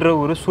அப்படின்ற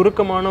ஒரு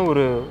சுருக்கமான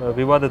ஒரு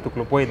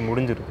விவாதத்துக்குள்ளே போய் இது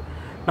முடிஞ்சிருக்கு.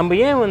 நம்ம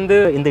ஏன் வந்து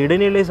இந்த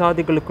இடைநிலை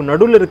சாதிகளுக்கு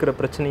நடுவில் இருக்கிற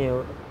பிரச்சனையை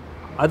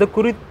அதை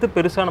குறித்து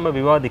பெருசாக நம்ம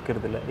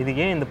விவாதிக்கிறது இல்லை? இது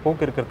ஏன் இந்த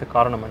போக்கு இருக்கிறதுக்கு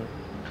காரணம் என்ன?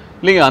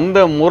 இல்லைங்க, அந்த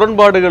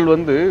முரண்பாடுகள்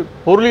வந்து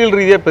பொருளியல்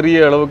ரீதியாக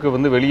பெரிய அளவுக்கு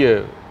வந்து வெளியே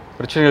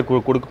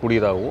பிரச்சனைகள்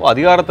கொடுக்கக்கூடியதாகவும்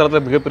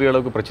அதிகாரத்தளத்தில் மிகப்பெரிய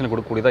அளவுக்கு பிரச்சனை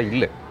கொடுக்கக்கூடியதாக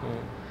இல்லை.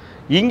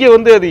 இங்கே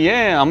வந்து அது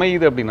ஏன்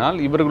அமையுது அப்படின்னா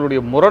இவர்களுடைய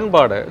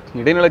முரண்பாடை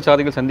இடைநிலை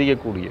சாதிகள்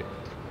சந்திக்கக்கூடிய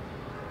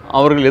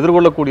அவர்கள்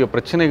எதிர்கொள்ளக்கூடிய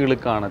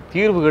பிரச்சனைகளுக்கான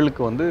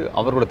தீர்வுகளுக்கு வந்து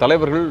அவர்களுடைய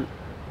தலைவர்கள்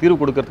தீர்வு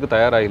கொடுக்கறதுக்கு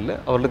தயாராக இல்லை.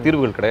 அவர்களோட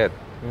தீர்வுகள் கிடையாது.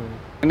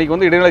 இன்றைக்கி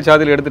வந்து இடைநிலை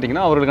சாதியில்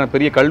எடுத்துட்டிங்கன்னா அவர்களுக்கான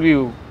பெரிய கல்வி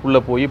உள்ளே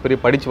போய் பெரிய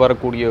படித்து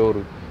வரக்கூடிய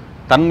ஒரு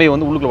தன்மை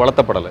வந்து உள்ளுக்குள்ள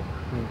வளர்த்தப்படலை.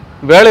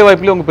 வேலை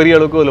வாய்ப்புலேயே அவங்க பெரிய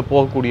அளவுக்கு அதில்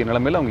போகக்கூடிய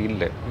நிலைமையில் அவங்க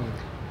இல்லை.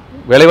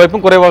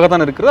 வேலைவாய்ப்பும் குறைவாக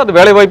தான் இருக்குது. அது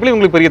வேலைவாய்ப்புலையும்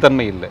இவங்களுக்கு பெரிய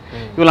தன்மை இல்லை.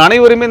 இவங்க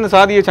அனைவருமே இந்த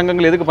சாதிய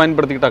சங்கங்கள் எதுக்கு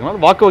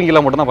பயன்படுத்திக்கிட்டாங்கன்னா வாக்கு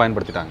வங்கியில் மட்டும் தான்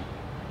பயன்படுத்திட்டாங்க.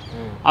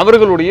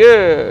 அவர்களுடைய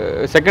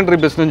செகண்டரி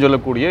பிஸ்னஸ்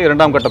சொல்லக்கூடிய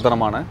இரண்டாம்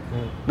கட்டத்தனமான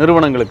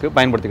நிறுவனங்களுக்கு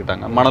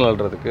பயன்படுத்திக்கிட்டாங்க. மணல்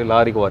அள்ளுறதுக்கு,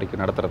 லாரி குவாரிக்கு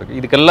நடத்துறதுக்கு,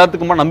 இதுக்கு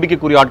எல்லாத்துக்குமா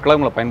நம்பிக்கைக்குரிய ஆட்களாக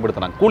அவங்களை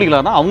பயன்படுத்தினாங்க.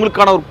 கூலிகளாக தான்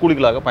அவங்களுக்கான ஒரு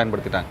கூலிகளாக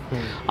பயன்படுத்திட்டாங்க.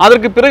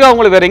 அதற்கு பிறகு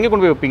அவங்களை வேற எங்கே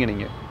கொண்டு போய் வைப்பீங்க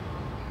நீங்கள்?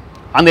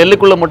 அந்த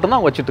எல்லைக்குள்ளே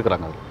மட்டும்தான் வச்சுட்டு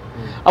இருக்கிறாங்க.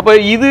 அப்போ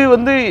இது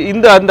வந்து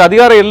இந்த அந்த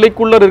அதிகார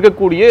எல்லைக்குள்ளே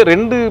இருக்கக்கூடிய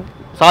ரெண்டு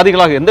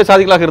சாதிகளாக, எந்த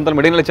சாதிகளாக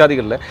இருந்தாலும் இடைநிலை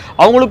சாதிகளில்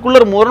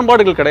அவங்களுக்குள்ள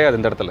முரண்பாடுகள் கிடையாது.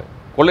 இந்த இடத்துல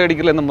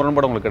கொள்ளையடிக்கல எந்த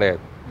முரண்பாடு அவங்களுக்கு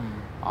கிடையாது.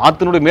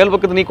 ஆத்தினுடைய மேல்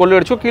பக்கத்தை நீ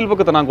கொள்ளையடிச்சோ, கீழ்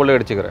பக்கத்தை நான்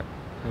கொள்ளையடிச்சுக்கிறேன்.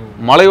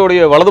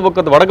 மலையோடைய வலது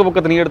பக்கத்து வடக்கு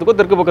பக்கத்தை நீ எடுத்துக்கோ,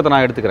 தெற்கு பக்கத்தை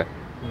நான் எடுத்துக்கிறேன்.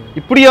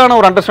 இப்படியான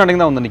ஒரு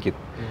அண்டர்ஸ்டாண்டிங் தான் வந்து நிற்கிது.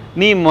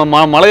 நீ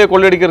மலையை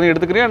கொள்ளையடிக்கிறது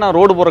எடுத்துக்கிறேன், நான்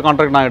ரோடு போகிற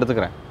கான்ட்ராக்ட் நான்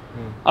எடுத்துக்கிறேன்,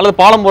 அல்லது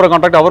பாலம் போகிற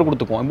கான்ட்ராக்ட் அவர்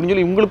கொடுத்துக்குவோம் அப்படின்னு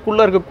சொல்லி இவங்களுக்குள்ள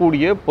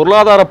இருக்கக்கூடிய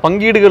பொருளாதார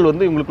பங்கீடுகள்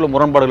வந்து இவங்களுக்குள்ள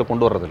முரண்பாடுகளை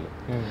கொண்டு வர்றதில்லை.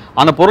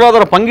 அந்த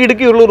பொருளாதார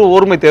பங்கீடுக்கு இவ்வளோ ஒரு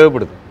ஒருமை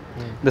தேவைப்படுது.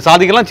 இந்த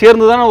சாதிகள்லாம்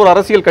சேர்ந்து தானே ஒரு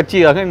அரசியல்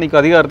கட்சியாக இன்னைக்கு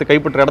அதிகாரத்தை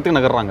கைப்பற்ற இடத்துக்கு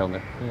நகர்றாங்க அவங்க.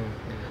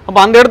 அப்போ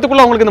அந்த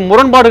இடத்துக்குள்ள அவங்களுக்கு இந்த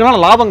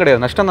முரண்பாடுகளால் லாபம்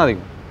கிடையாது, நஷ்டம் தான்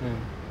அதிகம்.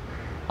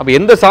 அப்போ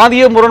எந்த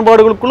சாதிய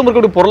முரண்பாடுகளுக்குள்ளும்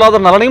இருக்கக்கூடிய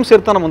பொருளாதார நலனையும்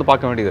சேர்த்து நம்ம வந்து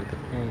பார்க்க வேண்டியது இருக்குது.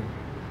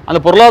 அந்த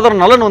பொருளாதார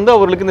நலன் வந்து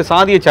அவர்களுக்கு இந்த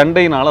சாதிய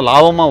சண்டையினால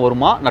லாபமாக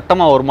வருமா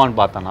நட்டமாக வருமானு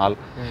பார்த்தனால்,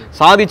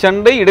 சாதி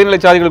சண்டை இடைநிலை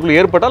சாதிகளுக்குள்ள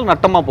ஏற்பட்டால்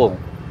நட்டமாக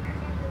போகும்.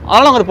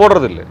 அதனால் அவங்க அதை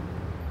போடுறது இல்லை.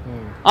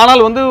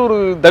 ஆனால் வந்து ஒரு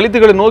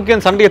தலித்துகளை நோக்கி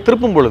அந்த சண்டையை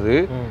திருப்பும் பொழுது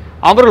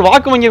அவர்கள்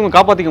வாக்கு வங்கி இவங்க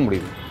காப்பாற்றிக்க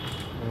முடியுது,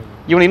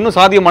 இவனை இன்னும்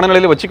சாதிய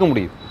மனநிலையில் வச்சுக்க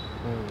முடியுது.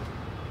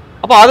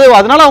 அப்போ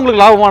அதனால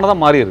அவங்களுக்கு லாபமானதாக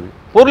மாறிடுது,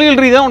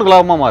 பொருளியல் ரீதியாக அவங்களுக்கு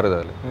லாபமாக மாறுது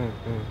அதில்.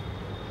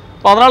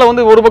 இப்போ அதனால்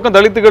வந்து ஒரு பக்கம்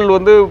தலித்துகள்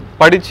வந்து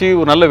படித்து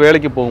ஒரு நல்ல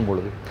வேலைக்கு போகும்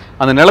பொழுது,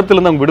 அந்த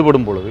நிலத்திலிருந்து அவங்க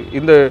விடுபடும் பொழுது,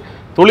 இந்த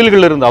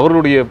தொழில்களில் இருந்து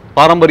அவர்களுடைய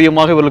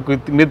பாரம்பரியமாக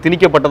இவர்களுக்கு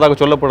திணிக்கப்பட்டதாக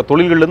சொல்லப்பட்ட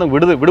தொழில்களிலிருந்து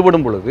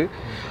விடுபடும் பொழுது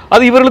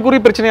அது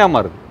இவர்களுக்குரிய பிரச்சனையாக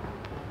மாறுது.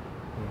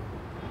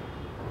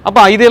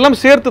 அப்போ இதெல்லாம்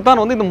சேர்த்து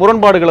தான் வந்து இந்த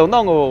முரண்பாடுகளை வந்து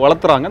அவங்க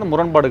வளர்த்துறாங்க. இந்த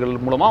முரண்பாடுகள்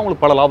மூலமாக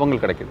அவங்களுக்கு பல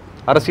லாபங்கள் கிடைக்குது.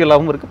 அரசியல்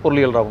லாபமும் இருக்குது,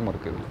 பொருளியல் லாபமும்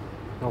இருக்குது.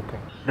 ஓகே,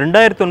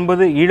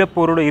 2009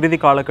 ஈழப்போரோட இறுதி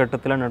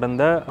காலகட்டத்தில்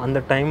நடந்த அந்த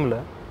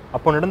டைமில்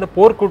அப்போ நடந்த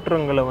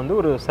போர்க்குற்றங்களை வந்து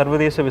ஒரு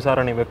சர்வதேச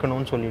விசாரணை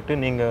வைக்கணும்னு சொல்லிட்டு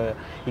நீங்கள்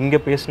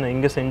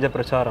இங்கே செஞ்ச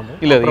பிரச்சாரமும்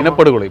இல்லை,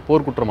 இனப்படுகொலை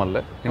போர்க்குற்றம் அல்ல,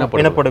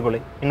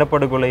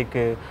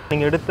 இனப்படுகொலைக்கு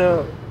நீங்கள் எடுத்த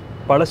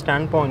பல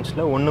ஸ்டாண்ட்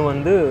பாயிண்ட்ஸில் ஒன்று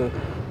வந்து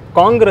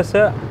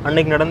காங்கிரஸை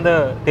அன்னைக்கு நடந்த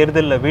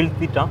தேர்தலில்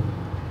வீழ்த்திட்டான்,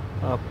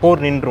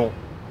 போர் நின்றோம்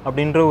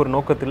அப்படின்ற ஒரு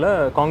நோக்கத்தில்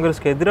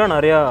காங்கிரஸ்க்கு எதிராக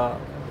நிறையா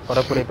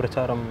பரப்புரை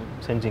பிரச்சாரம்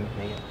செஞ்சீங்க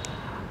நீங்கள்.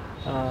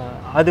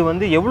 அது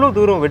வந்து எவ்வளோ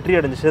தூரம் வெற்றி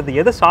அடைஞ்சிச்சு,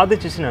 அது எதை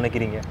சாதிச்சிச்சுன்னு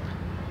நினைக்கிறீங்க?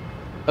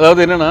 அதாவது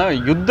என்னென்னா,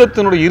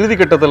 யுத்தத்தினுடைய இறுதி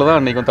கட்டத்தில் தான்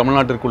அன்றைக்கி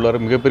தமிழ்நாட்டிற்குள்ளார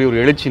மிகப்பெரிய ஒரு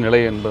எழுச்சி நிலை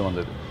என்பது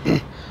வந்தது.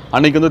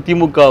 அன்றைக்கி வந்து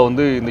திமுக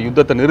வந்து இந்த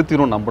யுத்தத்தை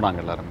நிறுத்திடும்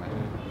நம்பினாங்க எல்லாருமே.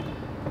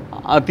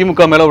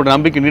 திமுக மேலே ஒரு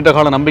நம்பிக்கை, நீண்ட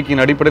கால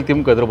நம்பிக்கையின் அடிப்படையில்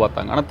திமுக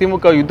எதிர்பார்த்தாங்க. ஆனால்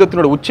திமுக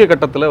யுத்தத்தினோட உச்ச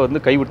கட்டத்தில்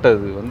வந்து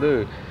கைவிட்டது வந்து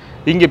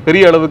இங்கே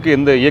பெரிய அளவுக்கு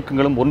எந்த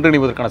இயக்கங்களும்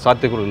ஒன்றிணைவதற்கான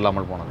சாத்தியக்கூறு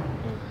இல்லாமல் போனது.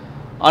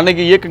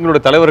 அன்றைக்கி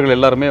இயக்கங்களுடைய தலைவர்கள்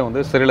எல்லாருமே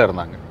வந்து சிறையில்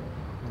இருந்தாங்க.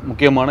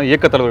 முக்கியமான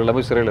இயக்க தலைவர்கள்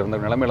எல்லாமே சிறையில் இருந்த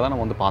நிலைமையில தான்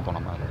நம்ம வந்து பார்த்தோம்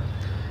நம்ம.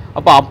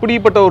 அப்போ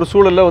அப்படிப்பட்ட ஒரு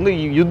சூழலில் வந்து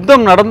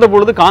யுத்தம் நடந்த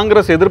பொழுது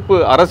காங்கிரஸ் எதிர்ப்பு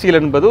அரசியல்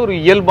என்பது ஒரு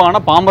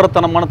இயல்பான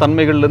பாமரத்தனமான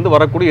தன்மைகள்லேருந்து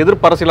வரக்கூடிய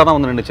எதிர்ப்பு அரசியலாக தான்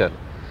வந்து நினைச்சார்.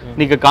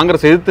 நீங்கள்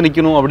காங்கிரஸ் எதிர்த்து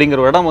நிற்கணும்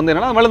அப்படிங்கிற இடம் வந்து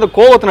என்னன்னா மேலே இந்த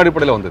கோவத்தின்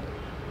அடிப்படையில் வந்தது.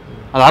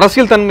 அது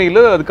அரசியல்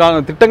தன்மையில்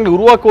அதுக்கான திட்டங்களை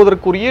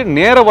உருவாக்குவதற்குரிய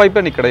நேர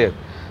வாய்ப்பே அன்றைக்கி கிடையாது.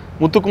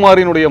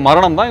 முத்துக்குமாரினுடைய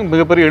மரணம் தான்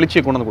மிகப்பெரிய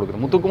எழுச்சியை கொண்டு வந்து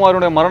கொடுக்குது.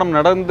 முத்துக்குமாரினுடைய மரணம்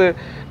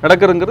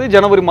நடக்கிறதுங்கிறது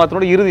ஜனவரி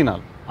மாதத்தினோட இறுதி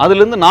நாள்.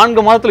 அதுலேருந்து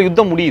 4 மாதத்தில்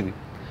யுத்தம் முடியுது.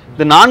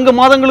 இந்த 4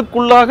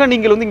 மாதங்களுக்குள்ளாக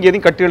நீங்கள் வந்து இங்கே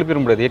எதையும் கட்டி எழுப்பிட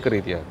முடியாது இயக்க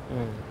ரீதியாக.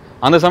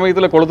 அந்த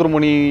சமயத்தில்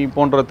கொளத்தூர்மணி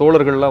போன்ற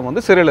தோழர்கள்லாம்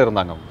வந்து சிறையில்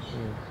இருந்தாங்க.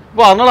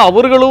 இப்போ அதனால்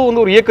அவர்களும்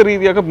வந்து ஒரு இயக்க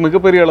ரீதியாக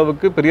மிகப்பெரிய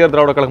அளவுக்கு பெரியார்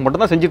திராவிட கழகம்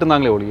மட்டும்தான் செஞ்சுட்டு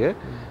இருந்தாங்களே ஒழிய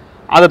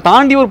அதை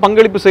தாண்டி ஒரு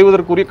பங்களிப்பு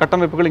செய்வதற்குரிய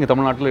கட்டமைப்புகள் இங்கே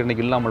தமிழ்நாட்டில்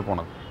இன்றைக்கி இல்லாமல்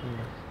போனது.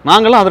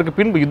 நாங்களாம் அதற்கு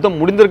பின்பு யுத்தம்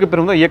முடிந்ததற்கு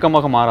பிறகு தான்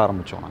இயக்கமாக மாற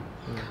ஆரம்பித்தோம். நாங்கள்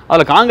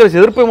அதில் காங்கிரஸ்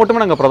எதிர்ப்பை மட்டுமே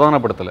நாங்கள்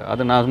பிரதானப்படுத்தலை.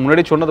 அது நான்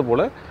முன்னாடி சொன்னது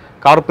போல்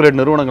கார்ப்பரேட்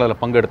நிறுவனங்கள் அதில்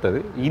பங்கெடுத்தது.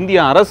 இந்திய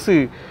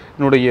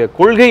அரசினுடைய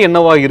கொள்கை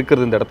என்னவாக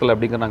இருக்கிறது இந்த இடத்துல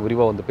அப்படிங்கிற நாங்கள்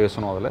விரிவாக வந்து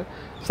பேசணும். அதில்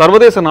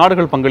சர்வதேச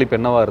நாடுகள் பங்களிப்பு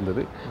என்னவாக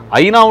இருந்தது,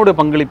 ஐநாவுடைய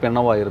பங்களிப்பு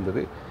என்னவாக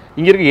இருந்தது,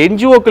 இங்கே இருக்க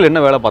என்ஜிஓக்கள்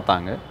என்ன வேலை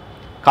பார்த்தாங்க,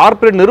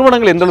 கார்ப்பரேட்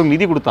நிறுவனங்கள் எந்த அளவுக்கு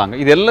நிதி கொடுத்தாங்க,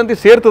 இது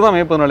எல்லாத்தையும் சேர்த்து தான்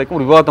மே 14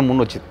 ஒரு விவாதத்தை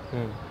முன் வச்சுது.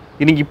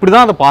 இன்னைக்கு இப்படி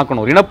தான் அதை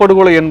பார்க்கணும்.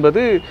 இனப்படுகொலை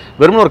என்பது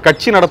வெறும் ஒரு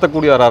கட்சி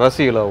நடத்தக்கூடிய ஒரு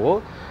அரசியலாவோ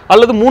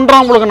அல்லது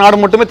 3ஆம் உலக நாடு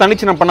மட்டுமே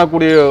தனிச்சு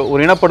பண்ணக்கூடிய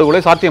ஒரு இனப்படுகொலை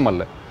சாத்தியம்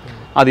அல்ல.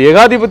 அது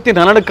ஏகாதிபத்திய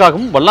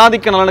நலனுக்காகவும்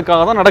வல்லாதிக்க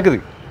நலனுக்காக தான் நடக்குது.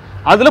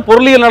 அதில்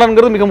பொருளியல்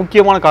நலன்கிறது மிக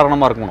முக்கியமான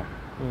காரணமாக இருக்கணும்.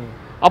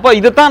 அப்போ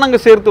இதைத்தான்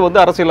நாங்கள் சேர்த்து வந்து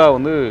அரசியலாக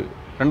வந்து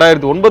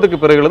 2009க்கு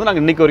பிறகு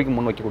நாங்கள் இன்னைக்கு வரைக்கும்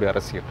முன் வைக்கக்கூடிய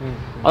அரசியல்.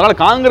 அதனால்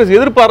காங்கிரஸ்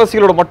எதிர்ப்பு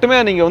அரசியலோட மட்டுமே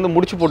நீங்கள் வந்து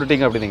முடிச்சு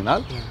போட்டுட்டீங்க அப்படின்னீங்கன்னா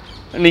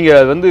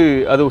நீங்கள் வந்து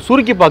அது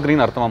சுருக்கி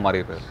பார்க்குறீங்கன்னு அர்த்தமாக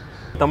மாறிடுறது.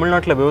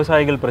 தமிழ்நாட்டில்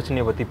விவசாயிகள்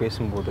பிரச்சனையை பற்றி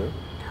பேசும்போது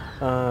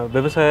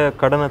விவசாய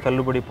கடனை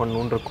தள்ளுபடி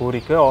பண்ணணுன்ற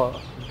கோரிக்கை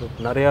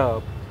நிறையா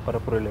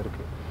பரப்புரையில்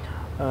இருக்குது.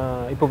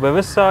 இப்போ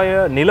விவசாய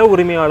நில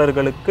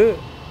உரிமையாளர்களுக்கு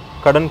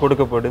கடன்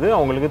கொடுக்கப்படுது,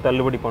 அவங்களுக்கு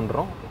தள்ளுபடி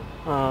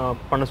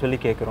பண்ண சொல்லி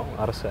கேட்குறோம்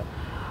அரசை.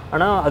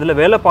 ஆனால் அதில்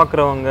வேலை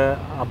பார்க்குறவங்க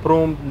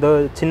அப்புறம் இந்த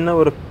சின்ன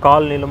ஒரு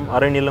கால் நிலம்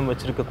அரை நிலம்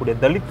வச்சுருக்கக்கூடிய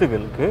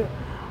தலித்துகளுக்கு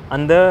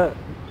அந்த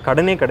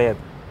கடனே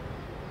கிடையாது.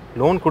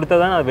 லோன் கொடுத்தா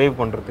தான் அதை வேவ்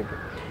பண்ணுறதுக்கு.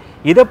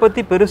 இதை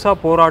பற்றி பெருசாக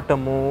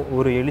போராட்டமோ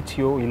ஒரு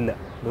எழுச்சியோ இல்லை.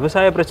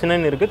 விவசாய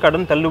பிரச்சனைன்னு இருக்குது,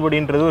 கடன்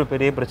தள்ளுபடின்றது ஒரு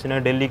பெரிய பிரச்சனை.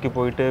 டெல்லிக்கு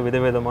போயிட்டு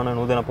விதவிதமான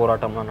நூதன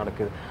போராட்டம்லாம்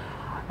நடக்குது.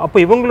 அப்போ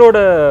இவங்களோட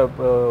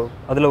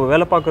அதில்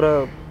வேலை பார்க்குற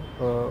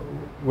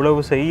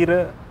உழவு செய்கிற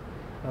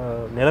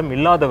நிலம்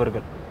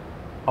இல்லாதவர்கள்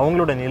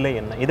அவங்களோட நிலை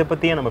என்ன, இதை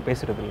பற்றியே நம்ம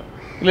பேசுகிறது இல்லை.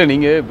 இல்லை,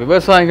 நீங்கள்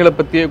விவசாயிகளை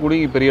பற்றியே கூட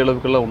பெரிய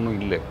அளவுக்குலாம் ஒன்றும்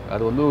இல்லை.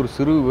 அது வந்து ஒரு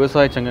சிறு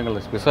விவசாய சங்கங்கள்,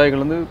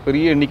 விவசாயிகள் வந்து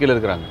பெரிய எண்ணிக்கையில்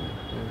இருக்கிறாங்க.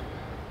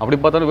 அப்படி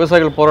பார்த்தாலும்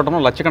விவசாயிகள்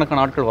போராட்டம்னா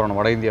லட்சக்கணக்கான ஆட்கள் வரணும்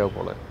வட இந்தியாவை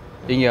போல்.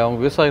 இங்கே அவங்க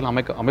விவசாயிகள்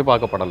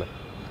அமைப்பாக்கப்படலை.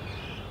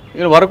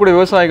 இதில் வரக்கூடிய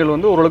விவசாயிகள்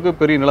வந்து ஓரளவுக்கு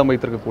பெரிய நிலம்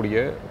வைத்திருக்கக்கூடிய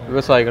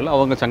விவசாயிகள்,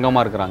 அவங்க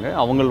சங்கமாக இருக்கிறாங்க,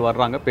 அவங்க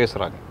வர்றாங்க,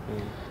 பேசுகிறாங்க.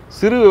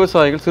 சிறு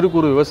விவசாயிகள், சிறு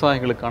குறு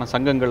விவசாயிகளுக்கான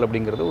சங்கங்கள்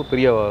அப்படிங்கிறது ஒரு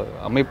பெரிய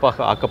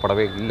அமைப்பாக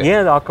ஆக்கப்படவே இல்லை. ஏன்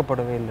அது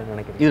ஆக்கப்படவே இல்லைன்னு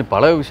நினைக்கிறேன். இது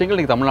பல விஷயங்கள்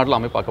இன்றைக்கி தமிழ்நாட்டில்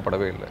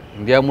அமைப்பாக்கப்படவே இல்லை.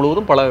 இந்தியா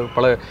முழுவதும் பல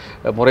பல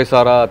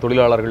முறைசாரா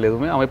தொழிலாளர்கள்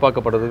எதுவுமே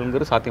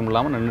அமைப்பாக்கப்படுறதுங்கிறது சாத்தியம்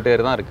இல்லாமல் நின்றுட்டே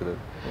தான் இருக்குது.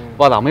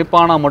 இப்போ அது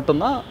அமைப்பானா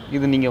மட்டும்தான்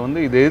இது நீங்கள்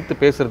வந்து இதை எதிர்த்து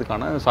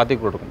பேசுறதுக்கான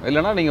சாத்தியக்கூறு இருக்கும்.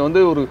 இல்லைனா நீங்கள்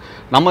வந்து ஒரு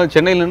நம்ம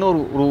சென்னையில் நின்று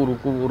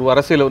ஒரு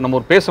அரசியல் நம்ம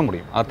ஒரு பேச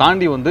முடியும். அதை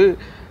தாண்டி வந்து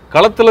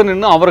களத்தில்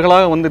நின்று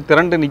அவர்களாக வந்து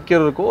திரண்டு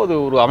நிற்கிறதுக்கோ அது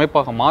ஒரு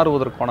அமைப்பாக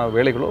மாறுவதற்கான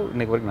வேலைகளோ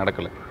இன்றைக்கு வரைக்கும்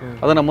நடக்கலை.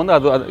 அதை நம்ம வந்து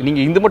அது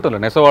நீங்கள் இது மட்டும்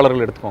இல்லை,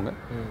 நெசவாளர்கள் எடுத்துக்கோங்க,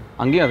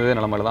 அங்கேயும் அதே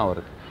நிலைமையில தான்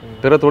வருது.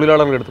 பிற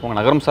தொழிலாளர்கள் எடுத்துக்கோங்க,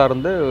 நகரம்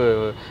சார்ந்த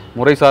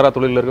முறைசாரா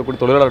தொழிலில்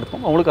இருக்கக்கூடிய தொழிலாளர்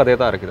எடுத்துக்கோங்க, அவங்களுக்கு அதே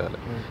தான் இருக்குது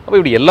அதில். அப்போ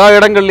இப்படி எல்லா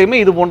இடங்கள்லையுமே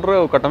இது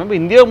போன்ற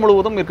கட்டமைப்பு இந்தியா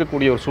முழுவதும்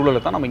இருக்கக்கூடிய ஒரு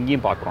சூழலை தான் நம்ம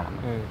இங்கேயும் பார்க்குறோம்.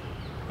 நம்ம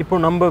இப்போ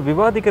நம்ம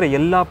விவாதிக்கிற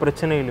எல்லா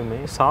பிரச்சனையிலுமே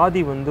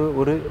சாதி வந்து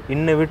ஒரு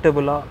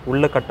இன்னெவிட்டபிளாக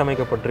உள்ள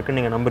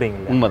கட்டமைக்கப்பட்டிருக்குன்னு நீங்கள்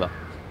நம்புறீங்களா? உண்மைதான்.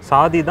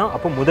 சாதி தான்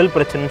அப்போ முதல்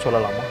பிரச்சனைன்னு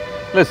சொல்லலாமா?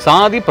 இல்லை,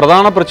 சாதி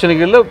பிரதான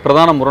பிரச்சனைகளில்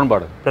பிரதான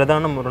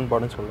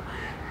முரண்பாடுன்னு சொல்லலாம்.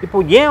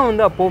 இப்போது ஏன்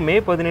வந்து அப்போது மே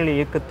 17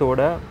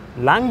 இயக்கத்தோட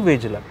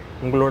லாங்குவேஜில்,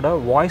 உங்களோட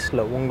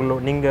வாய்ஸில்,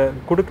 நீங்கள்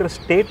கொடுக்குற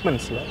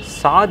ஸ்டேட்மெண்ட்ஸில்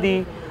சாதி,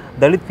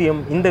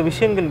 தலித்தியம் இந்த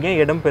விஷயங்கள் ஏன்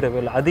இடம் பெறவே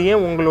இல்லை? அது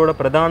ஏன் உங்களோட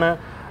பிரதான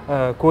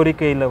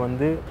கோரிக்கையில்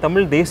வந்து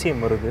தமிழ்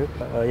தேசியம் வருது,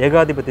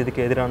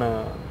 ஏகாதிபத்தியத்துக்கு எதிரான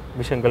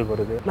விஷயங்கள்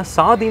வருது, ஆனால்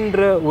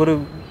சாதின்ற ஒரு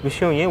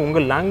விஷயம் ஏன்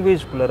உங்கள்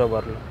லாங்குவேஜ்குள்ளே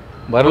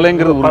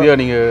வரலைங்கிறது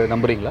உறுதியாக நீங்கள்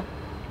நம்புறீங்களா?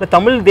 இல்லை,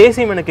 தமிழ்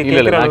தேசியம் எனக்கு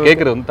இல்லை, நான்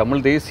கேட்குறது வந்து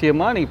தமிழ்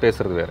தேசியமாக நீங்கள்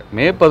பேசுகிறது வேறு.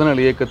 மே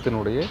 17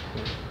 இயக்கத்தினுடைய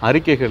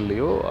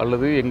அறிக்கைகள்லையோ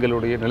அல்லது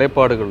எங்களுடைய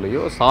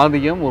நிலைப்பாடுகள்லையோ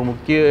சாதியம் ஒரு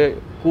முக்கிய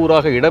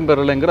கூறாக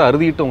இடம்பெறலைங்கிற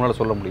அறுதிட்டு உங்களால்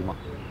சொல்ல முடியுமா?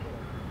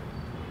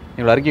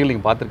 என்னோடய அறிக்கைகள்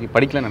நீங்கள் பார்த்துருக்கீங்க,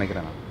 படிக்கலன்னு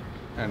நினைக்கிறேன்.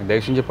 நான்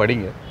தயவு செஞ்சு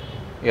படிங்க.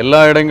 எல்லா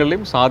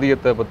இடங்கள்லையும்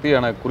சாதியத்தை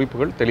பற்றியான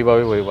குறிப்புகள்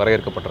தெளிவாகவே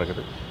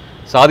வரையறுக்கப்பட்டிருக்குது.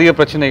 சாதிய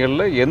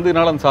பிரச்சனைகளில் எந்த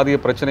நாள் அந்த சாதிய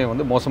பிரச்சனை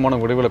வந்து மோசமான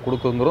விளைவுகளை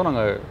கொடுக்குங்கிறதும்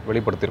நாங்கள்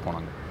வெளிப்படுத்தியிருக்கோம்.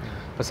 நாங்கள்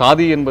இப்போ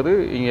சாதி என்பது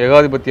இங்கே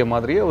ஏகாதிபத்திய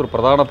மாதிரியே ஒரு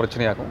பிரதான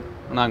பிரச்சனையாகவும்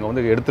நாங்கள்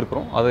வந்து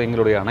எடுத்திருக்கிறோம். அதை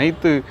எங்களுடைய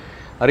அனைத்து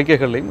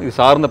அறிக்கைகள்லையும் இது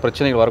சார்ந்த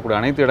பிரச்சனைகள் வரக்கூடிய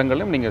அனைத்து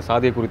இடங்கள்லையும் நீங்கள்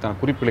சாதியை குறித்தான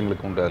குறிப்புகள்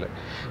எங்களுக்கு உண்டு. அதில்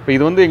இப்போ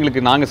இது வந்து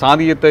எங்களுக்கு நாங்கள்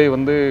சாதியத்தை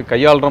வந்து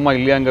கையாளுறோமா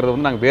இல்லையாங்கிறத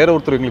வந்து நாங்கள் வேற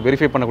ஒருத்தர் எங்களுக்கு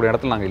வெரிஃபை பண்ணக்கூடிய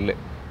இடத்துல நாங்கள் இல்லை.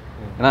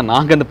 ஏன்னா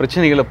நாங்கள் அந்த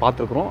பிரச்சனைகளை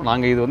பார்த்துருக்குறோம்.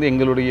 நாங்கள் இது வந்து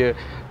எங்களுடைய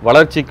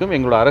வளர்ச்சிக்கும்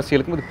எங்களோட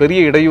அரசியலுக்கும் இது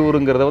பெரிய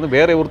இடையூறுங்கிறத வந்து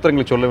வேற ஒருத்தர்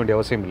எங்களுக்கு சொல்ல வேண்டிய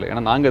அவசியம் இல்லை.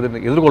 ஏன்னா நாங்கள்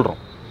அதை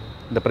எதிர்கொள்கிறோம்.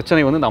 இந்த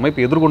பிரச்சனை வந்து இந்த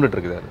அமைப்பு எதிர்கொண்டுட்டு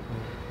இருக்குது.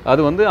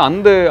 அது வந்து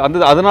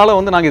அதனால்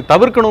வந்து நாங்கள்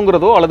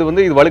தவிர்க்கணுங்கிறதோ அல்லது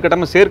வந்து இது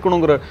வலுக்கட்டாமல்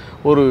சேர்க்கணுங்கிற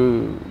ஒரு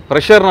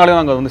ப்ரெஷர்னாலே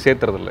நாங்கள் வந்து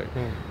சேர்த்துறதில்லை.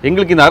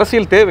 எங்களுக்கு இந்த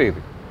அரசியல் தேவை.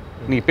 இது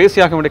நீங்கள்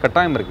பேசியாக வேண்டிய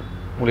கட்டாயம் இருக்குது.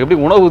 உங்களுக்கு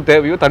எப்படி உணவு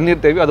தேவையோ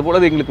தண்ணீர் தேவையோ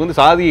அதுபோல் எங்களுக்கு வந்து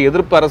சாதிய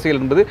எதிர்ப்பு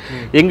அரசியல் என்பது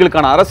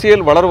எங்களுக்கான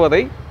அரசியல்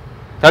வளர்வதை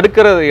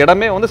தடுக்கிற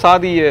இடமே வந்து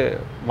சாதிய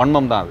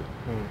வன்மம் தான். அது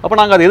அப்போ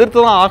நாங்கள் அதை எதிர்த்து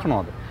தான்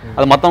ஆகணும்.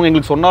 அது மற்றவங்க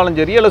எங்களுக்கு சொன்னாலும்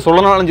சரி இல்லை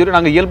சொல்லனாலும் சரி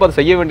நாங்கள் இயல்பாக அதை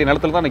செய்ய வேண்டிய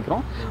நிலத்தில் தான்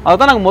நிற்கிறோம். அதை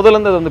தான் நாங்கள்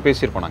முதல்லேருந்து அதை வந்து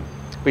பேசியிருக்கோம். நாங்கள்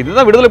இப்போ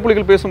இதுதான் விடுதலை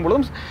புலிகள்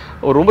பேசும்பொழுதும்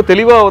ரொம்ப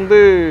தெளிவாக வந்து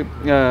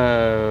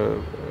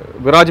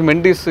விராஜ்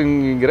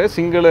மெண்டிஸ்ங்கிற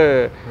சிங்கள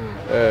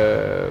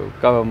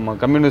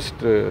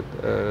கம்யூனிஸ்ட்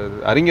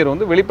அறிஞர்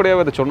வந்து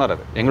வெளிப்படையாக அதை சொன்னார்.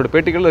 அது எங்களோட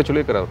பேட்டிகளில் அதை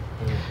சொல்லியிருக்கிறார்.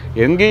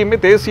 எங்கேயுமே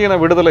தேசிய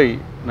விடுதலை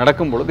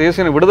நடக்கும்பொழுது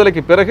தேசிய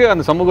விடுதலைக்கு பிறகு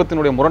அந்த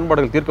சமூகத்தினுடைய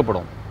முரண்பாடுகள்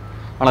தீர்க்கப்படும்.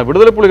 ஆனால்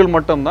விடுதலை புலிகள்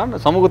மட்டும்தான்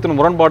சமூகத்தின்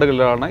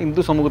முரண்பாடுகளான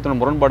இந்து சமூகத்தின்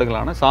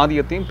முரண்பாடுகளான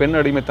சாதியத்தையும் பெண்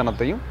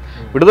அடிமைத்தனத்தையும்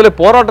விடுதலை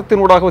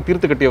போராட்டத்தினூடாக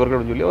தீர்த்து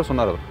கட்டியவர்கள் சொல்லி அவர்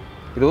சொன்னார்.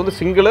 இது வந்து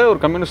சிங்கள ஒரு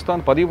கம்யூனிஸ்ட்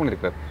தான் பதிவு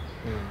பண்ணியிருக்காரு.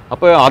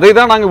 அப்போ அதை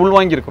தான் நாங்கள்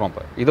உள்வாங்கியிருக்கிறோம்.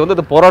 இப்போ இது வந்து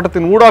அந்த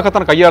போராட்டத்தின்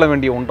ஊடாகத்தான் கையாள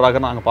வேண்டிய ஒன்றாக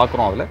நாங்கள்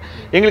பார்க்குறோம். அதில்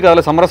எங்களுக்கு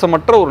அதில்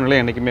சமரசமற்ற ஒரு நிலை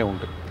என்றைக்குமே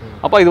உண்டு.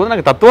 அப்போ இது வந்து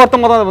நாங்கள்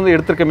தத்துவார்த்தமாக தான் வந்து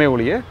எடுத்திருக்கமே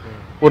ஒழிய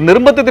ஒரு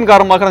நிர்பந்தத்தின்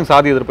காரணமாக நாங்கள்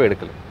சாதி எதிர்ப்பை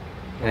எடுக்கலை.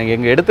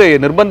 எங்கள் எடுத்த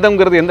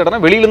நிர்பந்தங்கிறது எந்த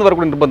இடம்னா வெளியிலேருந்து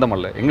வரக்கூடிய நிர்பந்தம்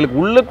அல்ல. எங்களுக்கு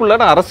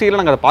உள்ளுக்குள்ளான அரசியலை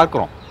நாங்கள் அதை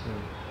பார்க்குறோம்.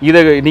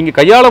 இதை நீங்கள்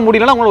கையாள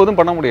முடியலன்னா அவங்கள எதுவும்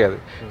பண்ண முடியாது.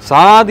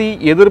 சாதி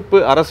எதிர்ப்பு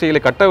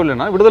அரசியலை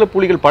கட்டவில்லைன்னா விடுதலை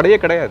புலிகள் படையே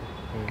கிடையாது.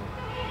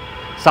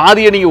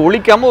 சாதியை நீங்கள்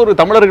ஒழிக்காமல் ஒரு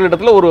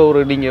தமிழர்களிடத்தில் ஒரு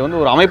நீங்கள் வந்து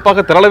ஒரு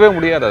அமைப்பாக திரளவே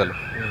முடியாது. அதில்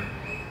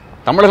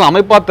தமிழர்கள்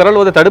அமைப்பாக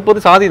திரள்வதை தடுப்பது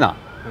சாதி தான்.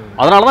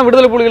 அதனால தான்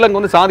விடுதலை புலிகள் அங்கே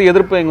வந்து சாதி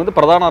எதிர்ப்பு இங்கே வந்து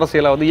பிரதான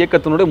அரசியலை வந்து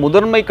இயக்கத்தினுடைய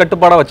முதன்மை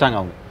கட்டுப்பாடாக வச்சாங்க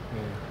அவங்க.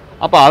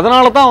 அப்போ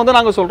அதனால தான் வந்து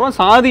நாங்கள் சொல்கிறோம்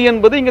சாதி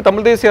என்பது இங்கே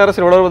தமிழ் தேசிய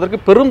அரசியல் வளர்வதற்கு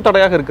பெரும்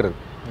தடையாக இருக்கிறது.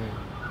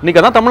 இன்றைக்கி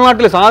அதான்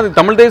தமிழ்நாட்டில்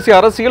தமிழ் தேசிய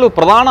அரசியல் ஒரு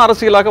பிரதான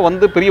அரசியலாக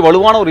வந்து பெரிய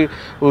வலுவான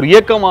ஒரு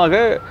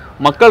இயக்கமாக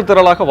மக்கள்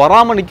திரளாக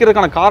வராமல்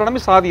நிற்கிறதுக்கான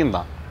காரணமே சாதியம்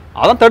தான்.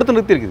 அதான் தடுத்து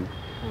நிறுத்தியிருக்குது.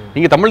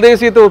 நீங்கள் தமிழ்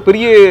தேசியத்தை ஒரு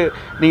பெரிய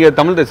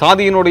நீங்கள்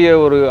சாதியினுடைய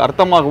ஒரு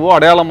அர்த்தமாகவோ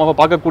அடையாளமாகவோ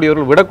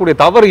பார்க்கக்கூடியவர்கள் விடக்கூடிய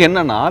தவறு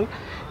என்னன்னால்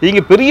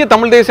இங்கே பெரிய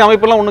தமிழ் தேசிய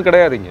அமைப்பெல்லாம் ஒன்றும்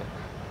கிடையாதுங்க.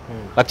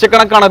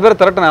 லட்சக்கணக்கான பேர்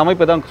திரட்டின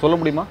அமைப்பை தான் சொல்ல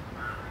முடியுமா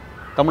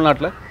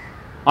தமிழ்நாட்டில்?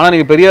 ஆனால்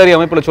நீங்கள் பெரியாரி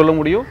அமைப்பில் சொல்ல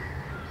முடியும்,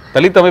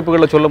 தலித்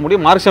அமைப்புகளில் சொல்ல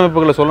முடியும், மார்க்சிய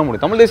அமைப்புகளில் சொல்ல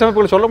முடியும், தமிழ் தேசிய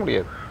அமைப்புகளை சொல்ல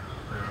முடியாது.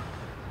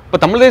 இப்போ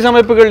தமிழ் தேசிய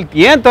அமைப்புகள்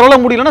ஏன் திரள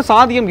முடியலன்னா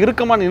சாதியம்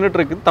இறுக்கமாக நின்றுட்டு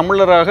இருக்குது.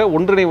 தமிழராக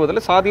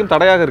ஒன்றிணைவதில் சாதியம்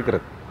தடையாக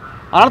இருக்கிறது.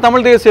 ஆனால்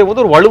தமிழ் தேசியம்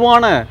வந்து ஒரு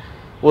வலுவான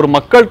ஒரு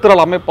மக்கள்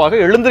திரள் அமைப்பாக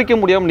எழுந்திருக்க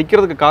முடியாமல்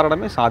நிற்கிறதுக்கு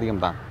காரணமே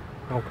சாதியம் தான்.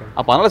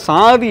 அப்போ அதனால்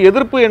சாதி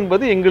எதிர்ப்பு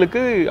என்பது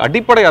எங்களுக்கு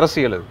அடிப்படை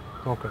அரசியல்.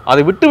 அது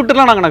அதை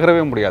விட்டுலாம் நாங்கள்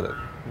நகரவே முடியாது.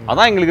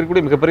 அதான் எங்களுக்கு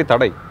இருக்கக்கூடிய மிகப்பெரிய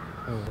தடை.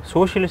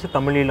 சோசியலிச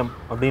தமிழீழம்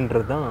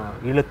அப்படின்றது தான்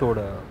ஈழத்தோட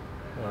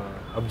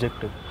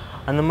அப்ஜெக்டிவ்.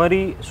 அந்த மாதிரி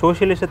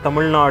சோசியலிச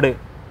தமிழ்நாடு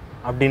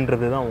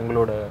அப்படின்றது தான்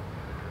உங்களோட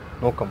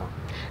நோக்கமா?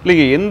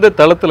 இல்லைங்க, எந்த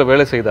தளத்தில்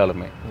வேலை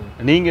செய்தாலுமே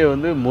நீங்கள்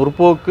வந்து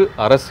முற்போக்கு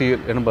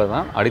அரசியல் என்பது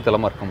தான்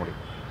அடித்தளமாக இருக்க முடியும்.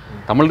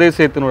 தமிழ்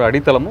தேசியத்தினோட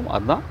அடித்தளமும்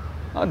அதுதான்,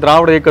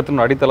 திராவிட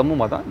இயக்கத்தினோட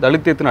அடித்தளமும் அதான்,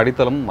 தலித்தியத்தின்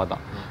அடித்தளமும்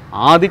அதான்,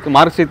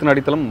 மார்க்சியத்தின்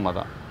அடித்தளமும்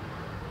அதான்.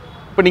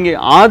 இப்போ நீங்கள்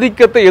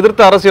ஆதிக்கத்தை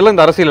எதிர்த்த அரசியல்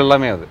இந்த அரசியல்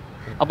எல்லாமே அது.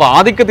 அப்போ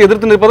ஆதிக்கத்தை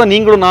எதிர்த்து நிற்பதான்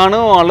நீங்களும்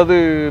நானும் அல்லது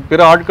பிற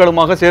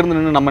ஆட்களுமாக சேர்ந்து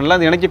நின்று நம்ம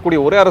எல்லாம் இணைக்கக்கூடிய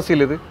ஒரே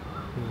அரசியல் இது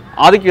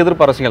ஆதிக்க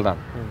எதிர்ப்பு அரசியல் தான்.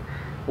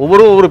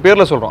 ஒவ்வொரு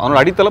பேரில் சொல்கிறோம். அதனோட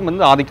அடித்தளம்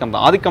வந்து ஆதிக்கம்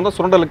தான். ஆதிக்கம் தான்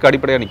சுரண்டலுக்கு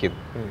அடிப்படையாக நிற்கிது.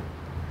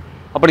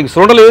 அப்போ நீங்கள்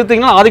சுரண்டலை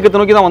எதிர்த்தீங்கன்னா ஆதிக்கத்தை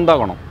நோக்கி தான்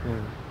வந்தாகணும்.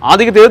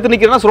 ஆதிக்கத்தை எதிர்த்து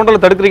நிற்கிறீங்கன்னா சுரண்டலை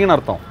தடுக்கிறீங்கன்னு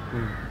அர்த்தம்.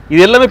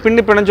 இது எல்லாமே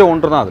பிணைஞ்ச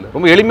ஒன்று தான். அதில்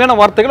ரொம்ப எளிமையான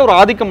வார்த்தைகள் ஒரு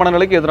ஆதிக்க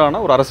மனநிலைக்கு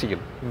எதிரான ஒரு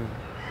அரசியல்.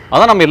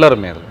 அதான் நம்ம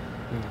எல்லாருமே அதில்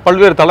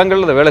பல்வேறு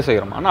தளங்களில் அதை வேலை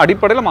செய்கிறோம். ஆனால்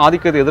அடிப்படையில் நம்ம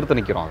ஆதிக்கத்தை எதிர்த்து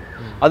நிற்கிறோம்.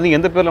 அது நீங்கள்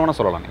எந்த பேரில் வேணால்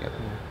சொல்லலாம். நீங்கள்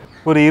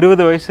ஒரு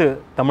 20 வயசு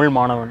தமிழ்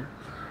மாணவன்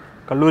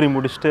கல்லூரி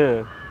முடிச்சுட்டு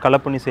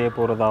களப்பணி செய்ய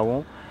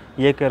போகிறதாகவும்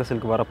இயக்க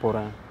அரசியலுக்கு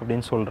வரப்போகிறேன்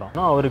அப்படின்னு சொல்கிறான்.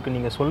 ஆனால் அவருக்கு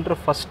நீங்கள்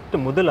சொல்கிற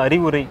முதல்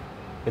அறிவுரை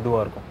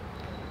எதுவாக இருக்கும்?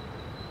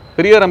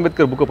 பெரியார்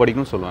அம்பேத்கர் புக்கை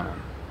படிக்கணும்னு சொல்லுவாங்க.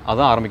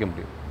 அதான் ஆரம்பிக்க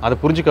முடியும். அதை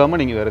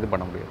புரிஞ்சுக்காமல் நீங்கள் வேறு எதுவும்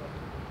பண்ண முடியாது.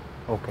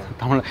 ஓகே,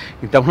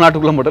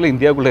 தமிழ்நாட்டுக்குள்ளே மட்டும் இல்லை,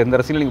 இந்தியாவுக்குள்ளே எந்த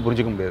அரசியலும் நீங்கள்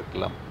புரிஞ்சிக்க முடியாது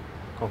எல்லாம்.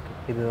 ஓகே,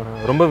 இது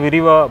ரொம்ப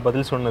விரிவாக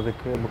பதில்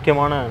சொன்னதுக்கு,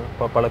 முக்கியமான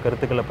பல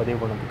கருத்துக்களை பதிவு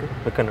பண்ணதுக்கு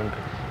மிக்க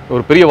நன்றி.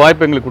 ஒரு பெரிய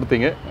வாய்ப்பு எங்களுக்கு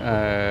கொடுத்தீங்க.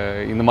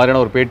 இந்த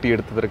மாதிரியான ஒரு பேட்டி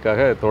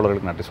எடுத்ததற்காக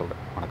தோழர்களுக்கு நன்றி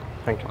சொல்கிறேன். வணக்கம்.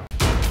 தேங்க்யூ.